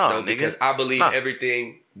balanced, though, because I believe Nah.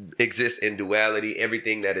 everything exists in duality.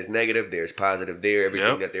 Everything that is negative, there's positive there.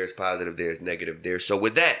 Everything that there's positive, there's negative there. So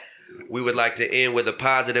with that, we would like to end with a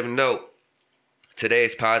positive note.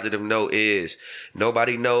 Today's positive note is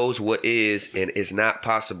nobody knows what is and is not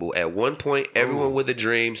possible. At one point, everyone with a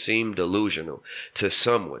dream seemed delusional to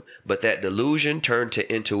someone, but that delusion turned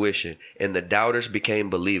to intuition, and the doubters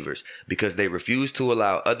became believers because they refused to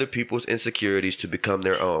allow other people's insecurities to become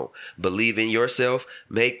their own. Believe in yourself,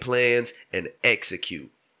 make plans, and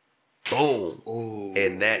execute. Boom. Ooh.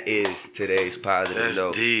 And that is today's positive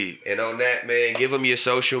note. Deep. And on that, man, give them your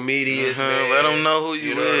social medias, man. Let them know who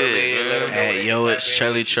you know is. What I mean? Let them know hey, yo, it's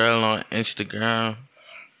Trelly Trell on Instagram.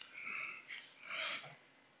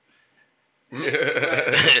 Go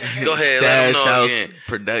ahead, Stash let them know House again.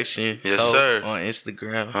 Production. Yes, sir. On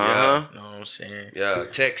Instagram. Uh-huh. You know what I'm saying? Yeah,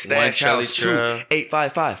 text Stash House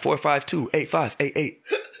 855-452-8588.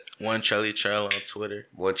 One Trelly Trell on Twitter.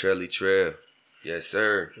 One Trelly Trell. Yes,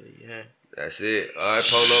 sir. Yeah. That's it. All right,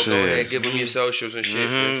 Polo, go ahead and give them your socials and shit.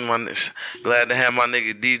 Glad to have my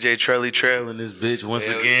nigga DJ Trelly Trell in this bitch once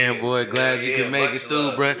again, boy. Glad you can make it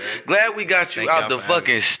through, bro. Glad we got you out the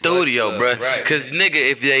fucking studio, bro. Cause nigga,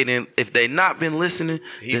 if they not been listening,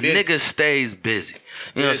 the nigga stays busy.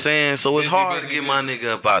 You know what I'm saying? So it's hard to get my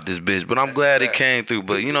nigga up out this bitch. But I'm glad it came through.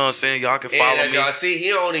 But you know what I'm saying? Y'all can follow me. Y'all see, he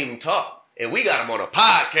don't even talk. And we got him on a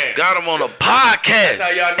podcast. Got him on a podcast. That's how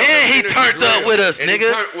y'all know. And he turned up with us, nigga.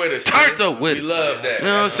 Turned up with us. We love that. You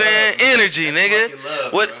know what I'm saying? Energy, nigga.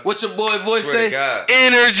 What your boy voice say?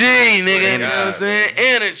 Energy, nigga. You know what I'm saying?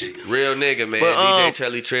 Energy. Real nigga, man. DJ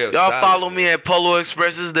Trelly Trell. Y'all follow me at Polo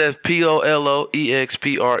Expresses. That's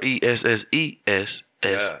POLOEXPRESSES.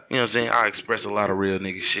 You know what I'm saying? I express a lot of real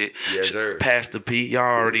nigga shit. Yes, sir. Pastor P, y'all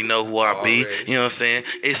already know who I be. You know what I'm saying?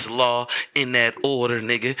 It's law in that order,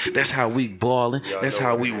 nigga. That's how we ballin'. That's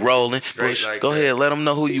how we rollin'. Go ahead, let them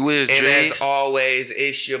know who you is, and Drees. as always,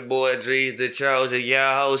 it's your boy Drees, the chosen, your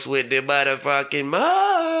host with the motherfucking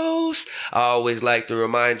most. I always like to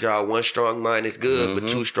remind y'all, one strong mind is good, but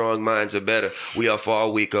two strong minds are better. We are far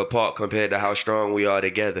weaker apart compared to how strong we are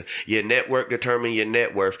together. Your network determines your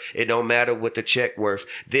net worth. It don't matter what the check worth.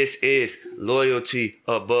 This is loyalty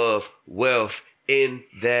above wealth in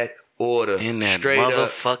that order. In that straight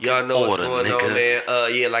motherfucking up. Y'all know order, what's going nigga. on, man.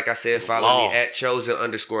 Yeah, like I said, follow me at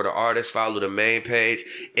chosen_the artist. Follow the main page,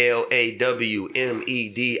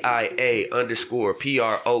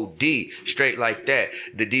 LAWMEDIA_PROD. Straight like that.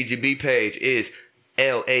 The DGB page is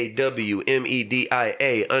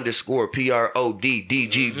LAWMEDIA_PROD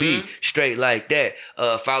DGB. Straight like that.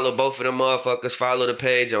 Follow both of them motherfuckers. Follow the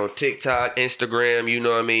page on TikTok, Instagram, you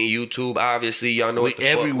know what I mean, YouTube. Obviously, y'all know what the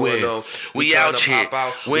everywhere. fuck going on. We out here.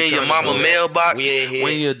 We in your mama mailbox.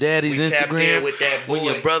 We in your daddy's Instagram. With that boy, we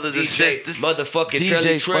your brothers and sisters. Motherfucking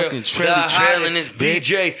DJ Trelly Trell in this bitch.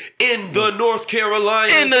 DJ in the North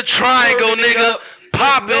Carolina. In the triangle, nigga.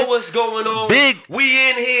 Poppin'. Know what's going on. Big. We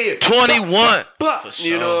in here. 21.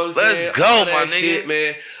 You know what I'm Let's saying? go, all my that nigga. shit,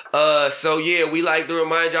 man. So yeah, we like to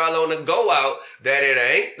remind y'all on the go out that it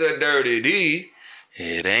ain't the dirty D.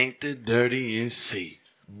 It ain't the dirty NC.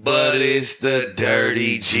 But it's the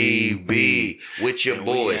dirty GB. With your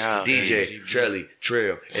boys, DJ Trelly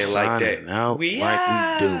Trell. And like that. We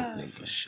like we do.